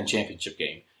the Big Ten championship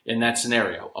game. In that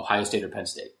scenario, Ohio State or Penn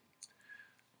State?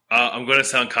 I'm going to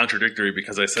sound contradictory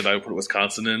because I said I would put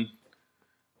Wisconsin in.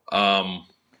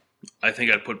 I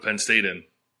think I'd put Penn State in.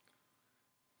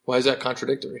 Why is that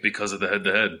contradictory? Because of the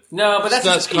head-to-head. No, but that's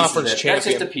just a piece conference of it. champion. That's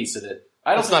just a piece of it.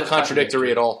 I don't That's think not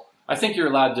contradictory at all. I think you're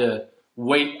allowed to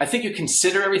wait. I think you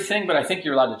consider everything, but I think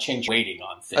you're allowed to change weighting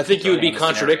on things. I think you would be depending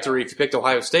on the contradictory if you picked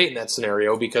Ohio State in that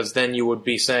scenario because then you would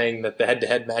be saying that the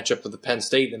head-to-head matchup with the Penn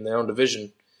State in their own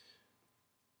division.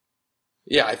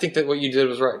 Yeah, I think that what you did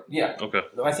was right. Yeah. Okay.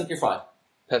 I think you're fine.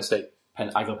 Penn State.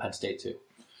 I go Penn State too.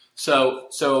 So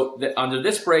under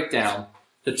this breakdown,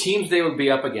 the teams they would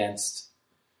be up against,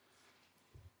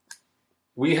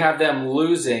 we have them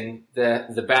losing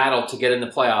the battle to get in the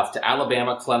playoff to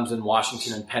Alabama, Clemson,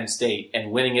 Washington, and Penn State,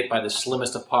 and winning it by the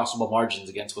slimmest of possible margins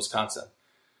against Wisconsin.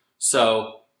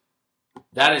 So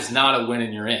that is not a win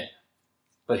and you're in.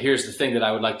 But here's the thing that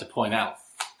I would like to point out.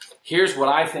 Here's what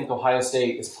I think Ohio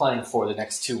State is playing for the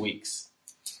next 2 weeks.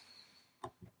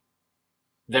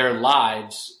 Their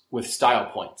lives with style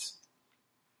points.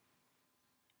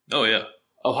 Oh, yeah.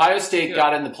 Ohio State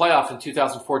got in the playoff in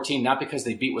 2014 not because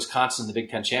they beat Wisconsin in the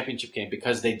Big Ten championship game,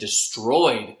 because they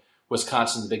destroyed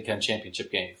Wisconsin in the Big Ten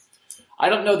championship game. I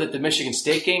don't know that the Michigan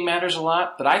State game matters a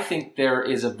lot, but I think there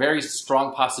is a very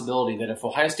strong possibility that if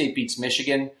Ohio State beats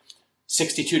Michigan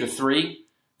 62-3,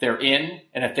 they're in,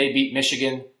 and if they beat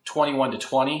Michigan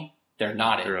 21-20, they're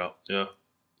not in. They're out. Yeah.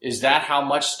 Is that how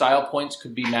much style points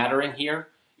could be mattering here?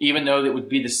 Even though it would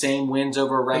be the same wins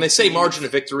over a ranked And they say team? margin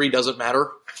of victory doesn't matter,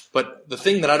 but the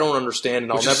thing that I don't understand,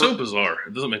 and Which is so bizarre.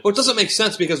 It doesn't make Well, it doesn't make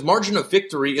sense because margin of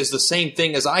victory is the same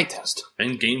thing as eye test.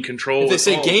 And game control. If they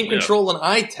say game yeah. control and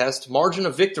eye test, margin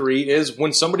of victory is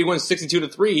when somebody wins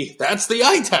 62-3, that's the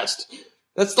eye test.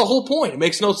 That's the whole point. It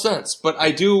makes no sense. But I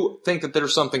do think that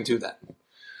there's something to that.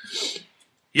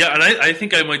 Yeah, and I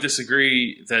think I might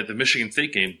disagree that the Michigan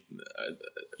State game.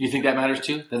 You think that matters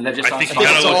too? Then that just I think on you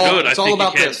top. got to look good. It's I all think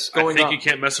about you can't, this, I going think up. you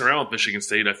can't mess around with Michigan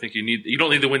State. I think you don't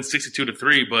need to win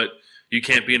 62-3, but you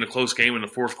can't be in a close game in the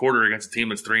fourth quarter against a team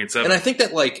that's 3-7. And I think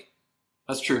that,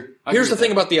 That's true. here's the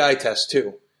thing about the eye test,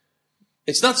 too.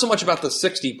 It's not so much about the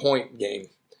 60-point game.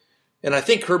 And I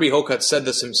think Kirby Hocutt said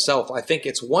this himself. I think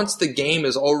it's once the game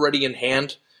is already in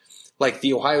hand, like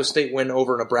the Ohio State win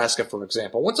over Nebraska, for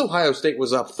example. Once Ohio State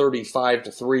was up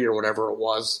 35-3 or whatever it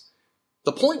was,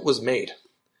 the point was made.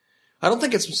 I don't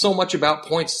think it's so much about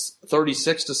points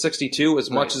 36-62 as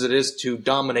much as it is to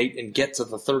dominate and get to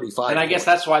the 35. And I guess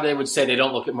that's why they would say they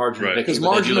don't look at margin of victory. Because but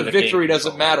they margin do of look at victory game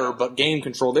doesn't control. matter, but game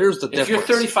control, there's the difference.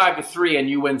 If you're 35-3 and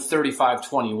you win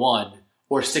 35-21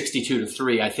 or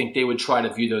 62-3, I think they would try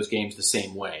to view those games the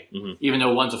same way. Mm-hmm. Even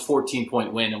though one's a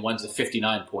 14-point win and one's a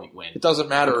 59-point win. It doesn't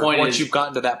matter The point once is, you've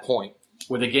gotten to that point.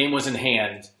 where the game was in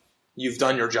hand. You've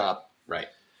done your job. Right.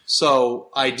 So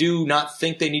I do not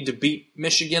think they need to beat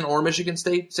Michigan or Michigan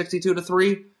State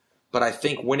 62-3, but I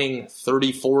think winning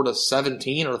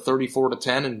 34-17 or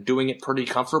 34-10 and doing it pretty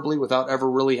comfortably without ever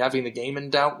really having the game in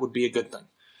doubt would be a good thing.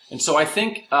 And so I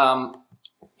think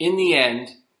in the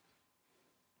end,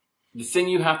 the thing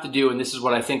you have to do, and this is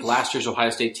what I think last year's Ohio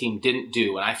State team didn't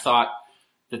do, and I thought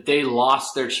that they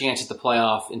lost their chance at the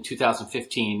playoff in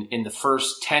 2015 in the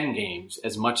first 10 games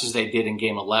as much as they did in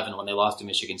Game 11 when they lost to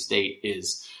Michigan State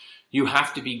is you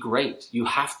have to be great. You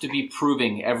have to be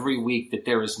proving every week that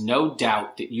there is no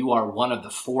doubt that you are one of the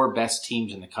 4 best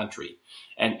teams in the country.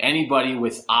 And anybody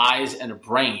with eyes and a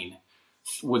brain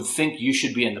would think you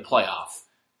should be in the playoff.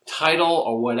 Title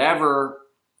or whatever,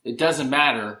 it doesn't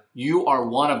matter. You are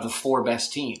one of the 4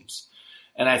 best teams.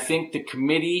 And I think the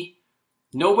committee,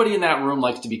 nobody in that room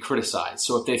likes to be criticized.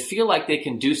 So if they feel like they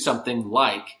can do something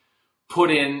like put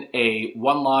in a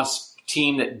one-loss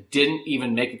team that didn't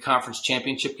even make a conference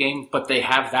championship game, but they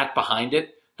have that behind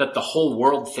it, that the whole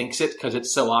world thinks it because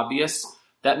it's so obvious,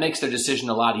 that makes their decision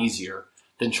a lot easier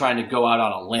than trying to go out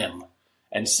on a limb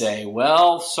and say,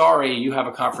 well, sorry, you have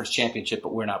a conference championship,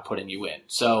 but we're not putting you in.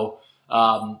 So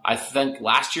I think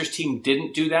last year's team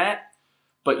didn't do that.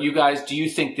 But you guys, do you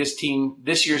think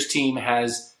this year's team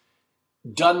has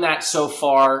done that so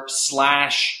far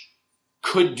 /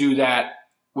 could do that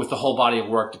with the whole body of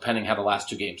work depending how the last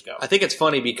 2 games go? I think it's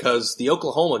funny because the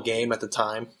Oklahoma game at the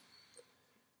time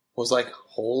was like,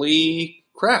 holy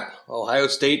crap, Ohio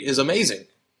State is amazing.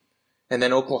 And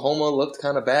then Oklahoma looked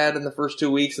kind of bad in the first 2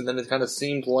 weeks, and then it kind of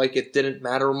seemed like it didn't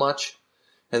matter much.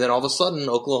 And then all of a sudden,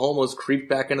 Oklahoma's creeped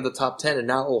back into the top 10, and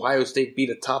now Ohio State beat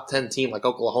a top 10 team like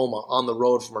Oklahoma on the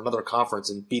road from another conference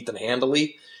and beat them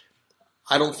handily.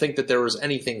 I don't think that there was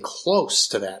anything close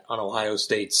to that on Ohio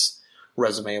State's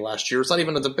resume last year. It's not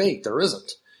even a debate. There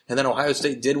isn't. And then Ohio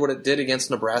State did what it did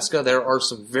against Nebraska. There are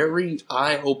some very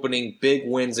eye-opening big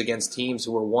wins against teams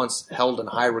who were once held in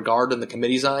high regard in the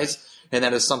committee's eyes, and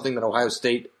that is something that Ohio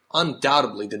State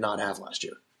undoubtedly did not have last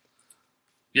year.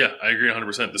 Yeah, I agree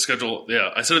 100%. The schedule,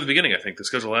 I said at the beginning, I think the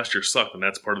schedule last year sucked, and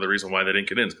that's part of the reason why they didn't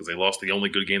get in, is because they lost the only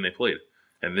good game they played.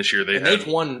 And this year they've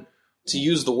won, to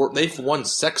use the word, they've won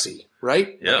sexy,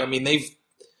 right? Yeah. Like, I mean, they've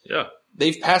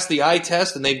passed the eye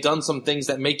test, and they've done some things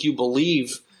that make you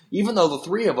believe, even though the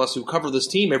 3 of us who cover this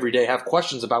team every day have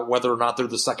questions about whether or not they're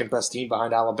the second best team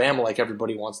behind Alabama, like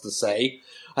everybody wants to say.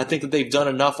 I think that they've done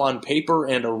enough on paper,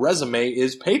 and a resume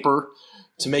is paper,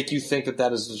 to make you think that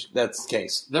that's the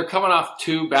case. They're coming off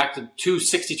 2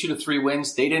 62-3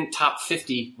 wins. They didn't top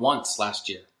 50 once last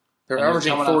year. They're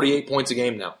averaging 48 points a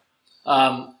game now.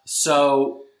 And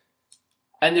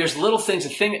there's little things,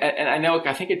 and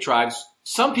I think it drives,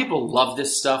 some people love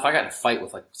this stuff. I got in a fight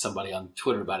with somebody on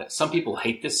Twitter about it. Some people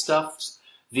hate this stuff.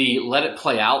 The let it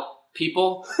play out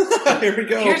people. Here we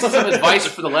go. Here's some advice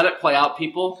for the let it play out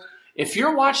people. If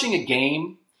you're watching a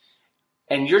game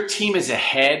and your team is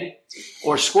ahead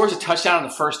or scores a touchdown in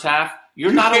the first half,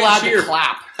 you're not allowed to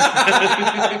clap.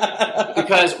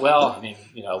 Because, we're up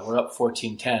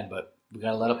 14-10, but we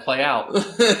got to let it play out.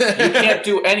 You can't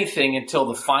do anything until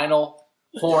the final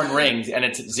horn rings and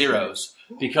it's at zeros.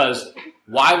 Because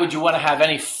why would you want to have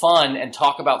any fun and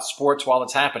talk about sports while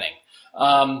it's happening?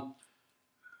 There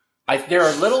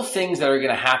are little things that are going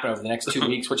to happen over the next 2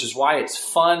 weeks, which is why it's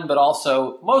fun, but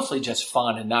also mostly just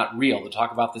fun and not real to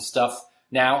talk about this stuff.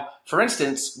 Now, for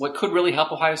instance, what could really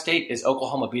help Ohio State is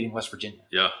Oklahoma beating West Virginia.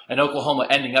 Yeah. And Oklahoma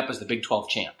ending up as the Big 12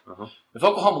 champ. Uh-huh. If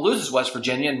Oklahoma loses West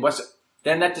Virginia,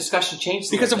 then that discussion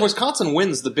changes. Because if Wisconsin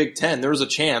wins the Big 10, there's a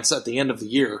chance at the end of the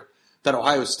year that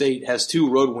Ohio State has 2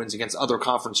 road wins against other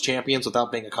conference champions without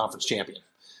being a conference champion.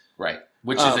 Right.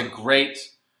 Which is a great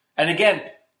 – and again,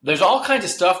 there's all kinds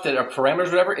of stuff that are parameters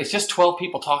or whatever. It's just 12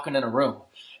 people talking in a room.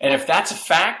 And if that's a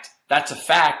fact – that's a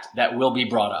fact that will be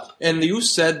brought up. And you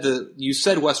said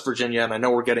West Virginia, and I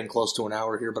know we're getting close to an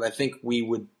hour here, but I think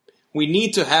we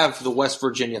need to have the West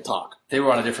Virginia talk. They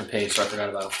were on a different page, so I forgot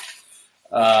about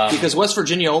them. Because West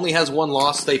Virginia only has 1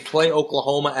 loss. They play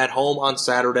Oklahoma at home on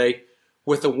Saturday.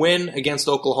 With a win against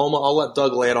Oklahoma, I'll let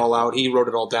Doug lay it all out. He wrote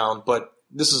it all down, but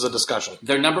this is a discussion.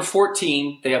 They're number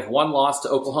 14. They have 1 loss to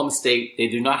Oklahoma State. They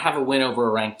do not have a win over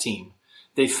a ranked team.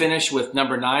 They finish with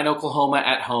number 9 Oklahoma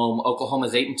at home.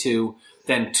 Oklahoma's 8-2.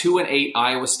 Then 2-8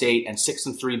 Iowa State and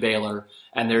 6-3 Baylor.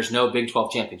 And there's no Big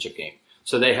 12 championship game.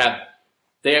 So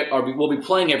will be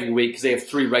playing every week because they have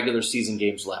 3 regular season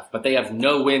games left. But they have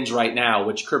no wins right now,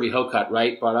 which Kirby Hocutt,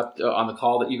 brought up on the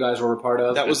call that you guys were a part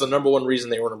of. That was the number 1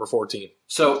 reason they were number 14.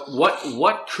 So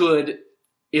what could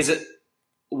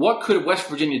West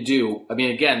Virginia do? I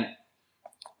mean, again,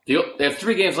 they have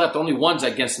 3 games left. Only one's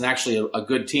against a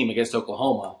good team against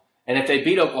Oklahoma. And if they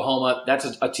beat Oklahoma, that's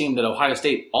a team that Ohio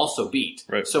State also beat.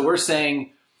 Right. So we're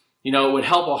saying, it would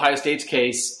help Ohio State's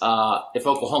case if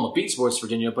Oklahoma beats West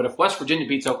Virginia. But if West Virginia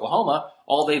beats Oklahoma,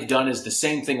 all they've done is the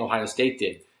same thing Ohio State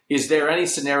did. Is there any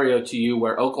scenario to you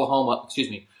where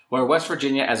where West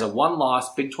Virginia, as a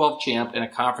 1-loss Big 12 champ in a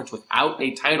conference without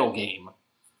a title game,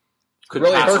 could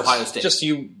really pass hurts. Ohio State? Just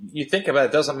you think about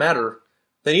it, doesn't matter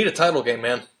They need a title game,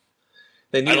 man.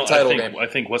 They need a title game. I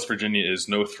think West Virginia is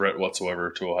no threat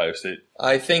whatsoever to Ohio State.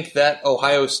 I think that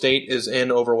Ohio State is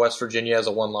in over West Virginia as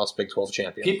a one-loss Big 12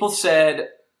 champion. People said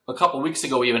a couple weeks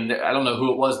ago even, I don't know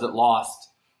who it was that lost.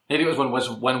 Maybe it was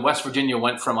when West Virginia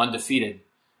went from undefeated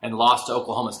and lost to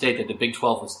Oklahoma State that the Big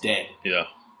 12 was dead. Yeah.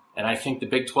 And I think the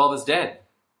Big 12 is dead.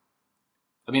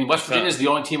 I mean, West Virginia is the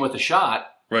only team with a shot.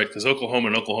 Right, because Oklahoma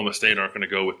and Oklahoma State aren't going to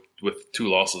go with 2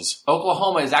 losses.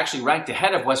 Oklahoma is actually ranked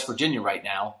ahead of West Virginia right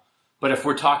now. But if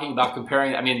we're talking about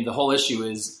comparing, I mean, the whole issue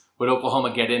is, would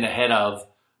Oklahoma get in ahead of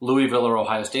Louisville or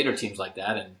Ohio State or teams like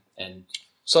that? And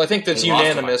so I think that's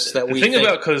unanimous that we think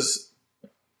about, because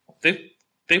they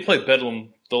play Bedlam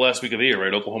the last week of the year,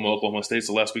 right? Oklahoma State's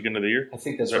the last weekend of the year. I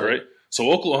think that's right.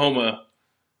 So Oklahoma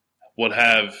would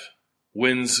have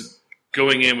wins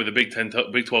going in with the Big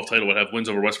 12 title, would have wins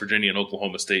over West Virginia and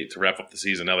Oklahoma State to wrap up the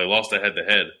season. Now they lost a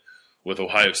head-to-head with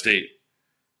Ohio State.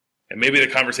 And maybe the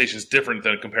conversation is different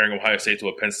than comparing Ohio State to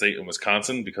a Penn State and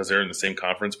Wisconsin because they're in the same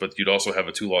conference, but you'd also have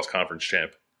a 2-loss conference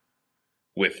champ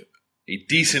with a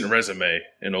decent resume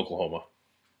in Oklahoma.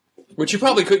 Which you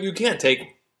can't take.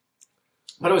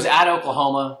 But it was at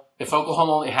Oklahoma. If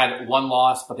Oklahoma only had 1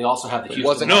 loss, but they also have the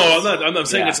Houston. I'm not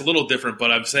saying it's a little different, but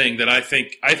I'm saying that I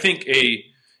think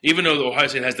even though Ohio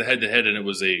State has the head-to-head and it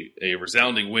was a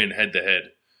resounding win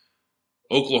head-to-head,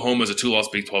 Oklahoma as a 2-loss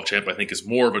Big 12 champ, I think, is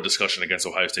more of a discussion against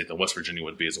Ohio State than West Virginia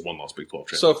would be as a 1-loss Big 12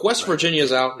 champ. So if West Virginia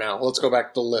is out now, let's go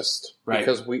back to the list. Right.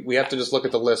 Because we have to just look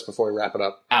at the list before we wrap it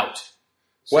up. Out.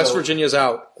 West Virginia's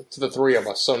out to the 3 of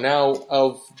us. So now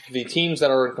of the teams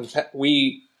that are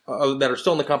that are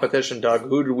still in the competition, Doug,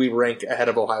 who do we rank ahead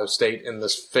of Ohio State in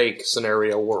this fake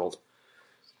scenario world?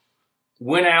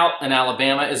 Win out and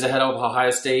Alabama is ahead of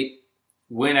Ohio State.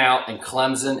 Win out and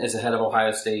Clemson is ahead of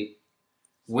Ohio State.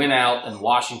 Win out and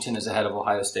Washington is ahead of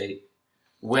Ohio State.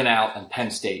 Win out and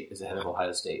Penn State is ahead of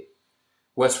Ohio State.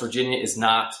 West Virginia is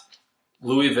not.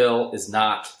 Louisville is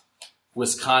not.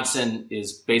 Wisconsin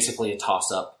is basically a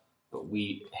toss-up, but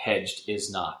we hedged is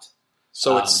not.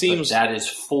 So it seems that is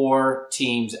 4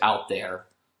 teams out there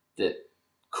that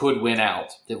could win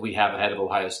out that we have ahead of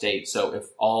Ohio State. So if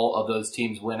all of those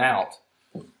teams win out,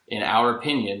 in our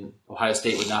opinion, Ohio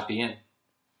State would not be in.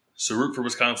 So root for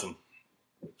Wisconsin.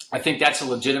 I think that's a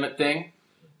legitimate thing.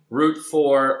 Root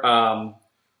for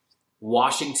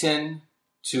Washington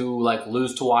to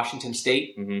lose to Washington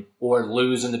State or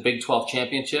lose in the Big 12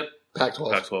 championship.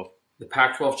 Pac-12. The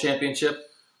Pac-12 championship.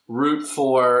 Root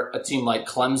for a team like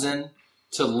Clemson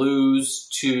to lose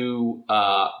to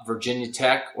Virginia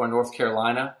Tech or North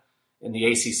Carolina in the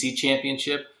ACC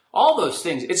championship. All those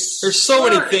things. There's so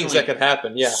many things that could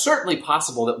happen. Yeah, certainly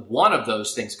possible that one of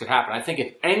those things could happen. I think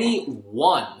if any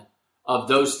one of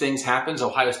those things happens,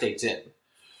 Ohio State's in.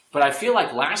 But I feel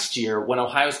like last year when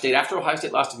after Ohio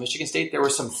State lost to Michigan State, there were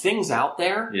some things out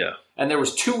there. Yeah. And there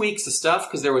was 2 weeks of stuff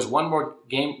because there was one more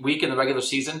week in the regular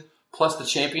season plus the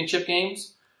championship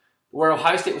games where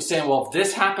Ohio State was saying, well, if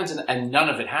this happens, and none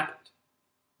of it happened.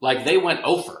 Like they went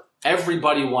over.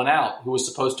 Everybody won out who was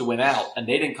supposed to win out, and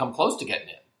they didn't come close to getting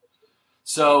in.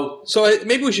 So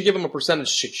maybe we should give them a percentage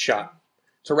shot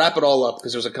to wrap it all up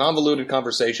because there's a convoluted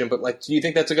conversation. But do you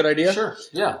think that's a good idea? Sure.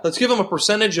 Yeah. Let's give them a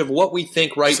percentage of what we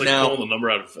think right now. Pulling the number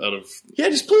out of. Yeah,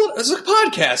 just pull it. It's a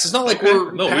podcast. It's not like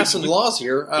we're passing laws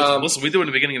here. Listen, we do it at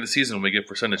the beginning of the season when we get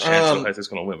percentage chance that Ohio State's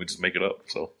going to win. We just make it up.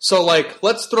 So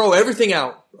let's throw everything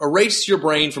out. Erase your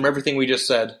brain from everything we just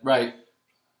said. Right.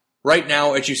 Right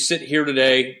now, as you sit here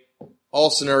today, all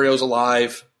scenarios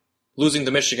alive. Losing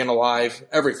to Michigan alive,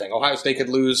 everything. Ohio State could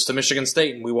lose to Michigan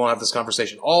State, and we won't have this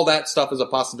conversation. All that stuff is a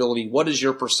possibility. What is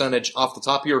your percentage off the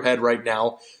top of your head right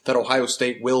now that Ohio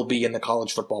State will be in the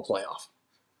college football playoff?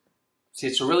 See,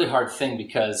 it's a really hard thing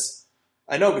because...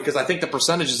 I know, because I think the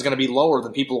percentage is going to be lower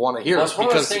than people want to hear. That's one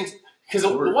of those things. Because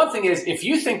the one thing is, if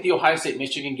you think the Ohio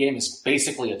State-Michigan game is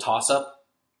basically a toss-up...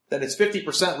 then it's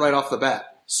 50% right off the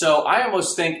bat. So I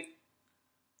almost think...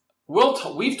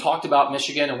 We've talked about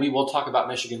Michigan, and we will talk about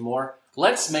Michigan more.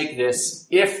 Let's make this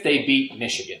if they beat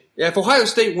Michigan. Yeah, if Ohio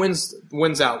State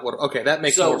wins out, okay, that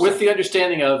makes more sense. So with the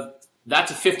understanding of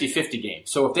that's a 50-50 game.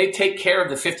 So if they take care of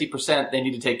the 50% they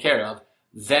need to take care of,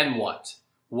 then what?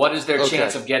 What is their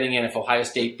chance of getting in if Ohio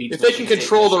State beats Michigan? If they can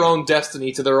control their own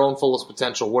destiny to their own fullest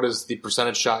potential, what is the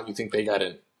percentage shot you think they got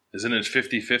in? Isn't it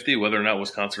 50-50 whether or not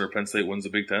Wisconsin or Penn State wins the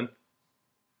Big Ten?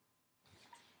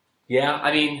 Yeah,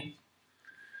 I mean...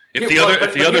 If the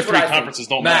other 3 conferences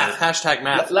don't matter. Hashtag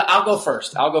math. I'll go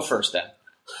first then.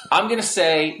 I'm going to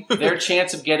say their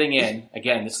chance of getting in,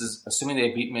 again, this is assuming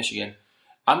they beat Michigan,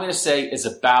 I'm going to say is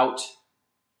about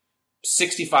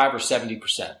 65 or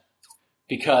 70%.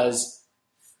 Because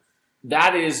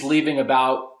that is leaving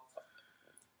about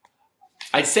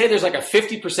I'd say there's like a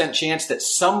 50% chance that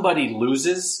somebody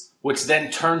loses, which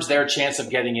then turns their chance of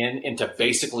getting in into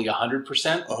basically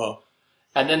 100%. Uh-huh.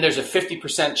 And then there's a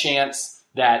 50% chance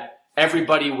that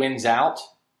everybody wins out,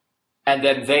 and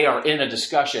then they are in a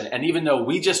discussion. And even though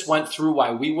we just went through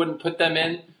why we wouldn't put them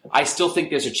in, I still think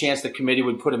there's a chance the committee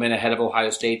would put them in ahead of Ohio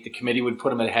State. The committee would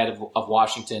put them ahead of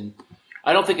Washington.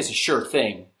 I don't think it's a sure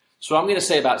thing. So I'm going to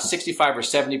say about 65 or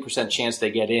 70% chance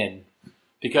they get in,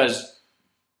 because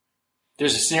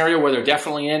there's a scenario where they're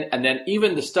definitely in, and then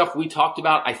even the stuff we talked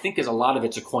about, I think is a lot of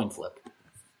it's a coin flip.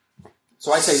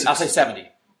 So I'll say 70.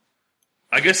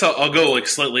 I guess I'll go like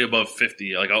slightly above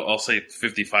 50. Like I'll say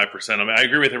 55%. I mean, I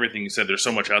agree with everything you said. There's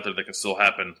so much out there that can still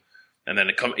happen, and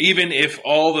then even if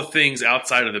all the things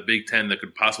outside of the Big Ten that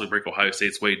could possibly break Ohio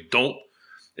State's way don't,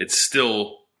 it's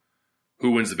still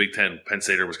who wins the Big Ten, Penn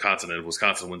State or Wisconsin. And if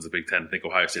Wisconsin wins the Big Ten, I think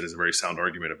Ohio State has a very sound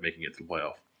argument of making it to the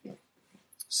playoff.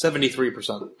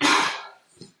 73%.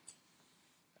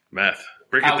 Math.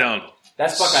 Break it down.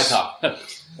 That's Buckeye talk.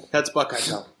 That's Buckeye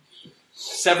talk.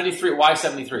 73. Why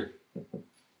 73?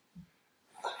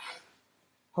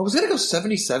 I was going to go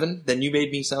 77, then you made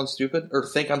me sound stupid, or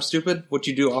think I'm stupid, which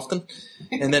you do often.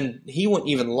 And then he went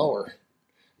even lower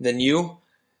than you.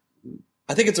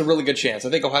 I think it's a really good chance. I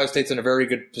think Ohio State's in a very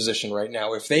good position right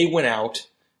now. If they win out,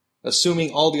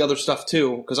 assuming all the other stuff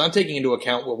too, because I'm taking into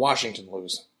account will Washington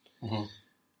lose. Mm-hmm.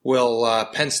 Will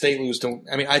Penn State lose?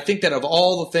 I think that of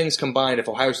all the things combined, if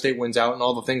Ohio State wins out and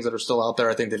all the things that are still out there,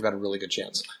 I think they've got a really good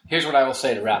chance. Here's what I will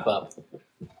say to wrap up.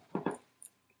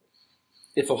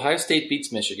 If Ohio State beats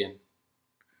Michigan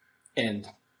and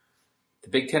the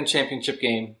Big Ten championship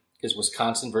game is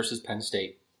Wisconsin versus Penn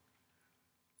State,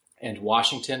 and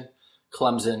Washington,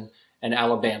 Clemson, and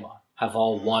Alabama have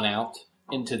all won out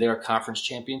into their conference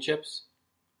championships,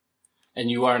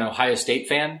 and you are an Ohio State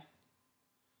fan,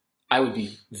 I would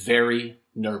be very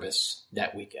nervous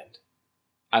that weekend.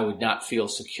 I would not feel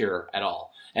secure at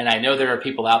all. And I know there are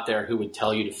people out there who would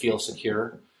tell you to feel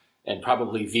secure and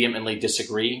probably vehemently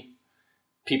disagree.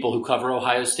 People who cover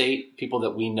Ohio State, people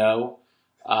that we know.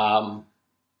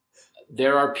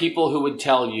 There are people who would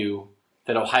tell you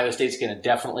that Ohio State's going to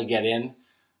definitely get in.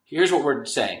 Here's what we're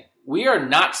saying. We are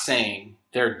not saying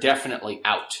they're definitely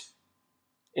out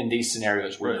in these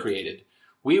scenarios we created.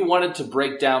 We wanted to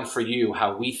break down for you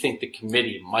how we think the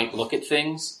committee might look at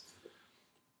things.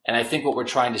 And I think what we're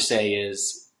trying to say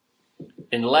is,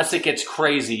 unless it gets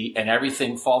crazy and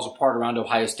everything falls apart around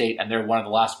Ohio State and they're one of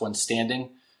the last ones standing,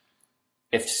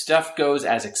 if stuff goes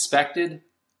as expected,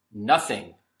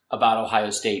 nothing about Ohio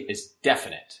State is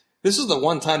definite. This is the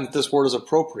one time that this word is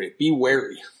appropriate. Be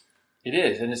wary. It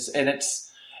is,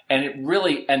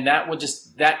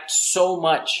 that so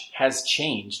much has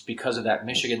changed because of that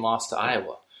Michigan loss to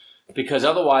Iowa. Because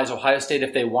otherwise, Ohio State,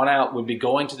 if they won out, would be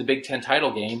going to the Big Ten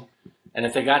title game. And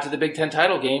if they got to the Big Ten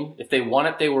title game, if they won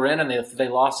it, they were in, and if they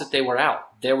lost it, they were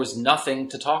out. There was nothing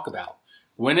to talk about.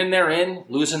 Winning, they're in.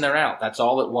 Losing, they're out. That's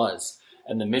all it was.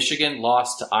 And the Michigan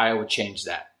loss to Iowa changed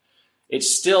that.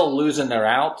 It's still losing, they're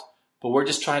out, but we're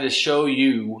just trying to show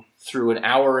you through an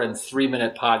hour and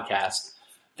 3-minute podcast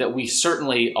that we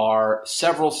certainly are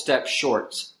several steps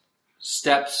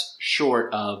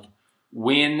short of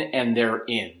win and they're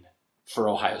in for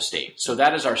Ohio State. So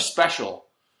that is our special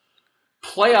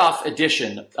playoff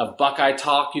edition of Buckeye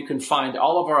Talk. You can find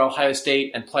all of our Ohio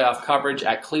State and playoff coverage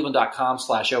at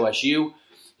cleveland.com/OSU.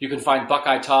 You can find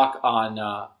Buckeye Talk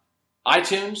on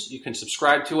iTunes. You can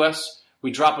subscribe to us.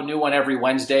 We drop a new one every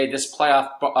Wednesday. This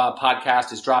playoff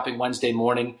podcast is dropping Wednesday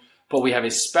morning, but we have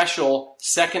a special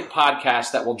second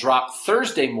podcast that will drop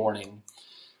Thursday morning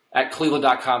at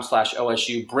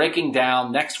cleveland.com/OSU, breaking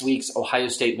down next week's Ohio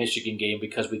State-Michigan game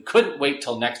because we couldn't wait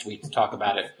till next week to talk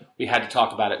about it. We had to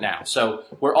talk about it now. So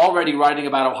we're already writing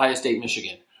about Ohio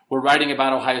State-Michigan. We're writing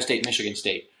about Ohio State-Michigan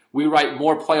State. We write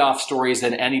more playoff stories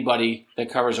than anybody that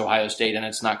covers Ohio State, and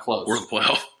it's not close. We're the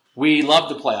playoff. We love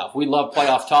the playoff. We love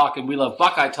playoff talk, and we love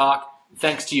Buckeye talk.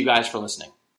 Thanks to you guys for listening.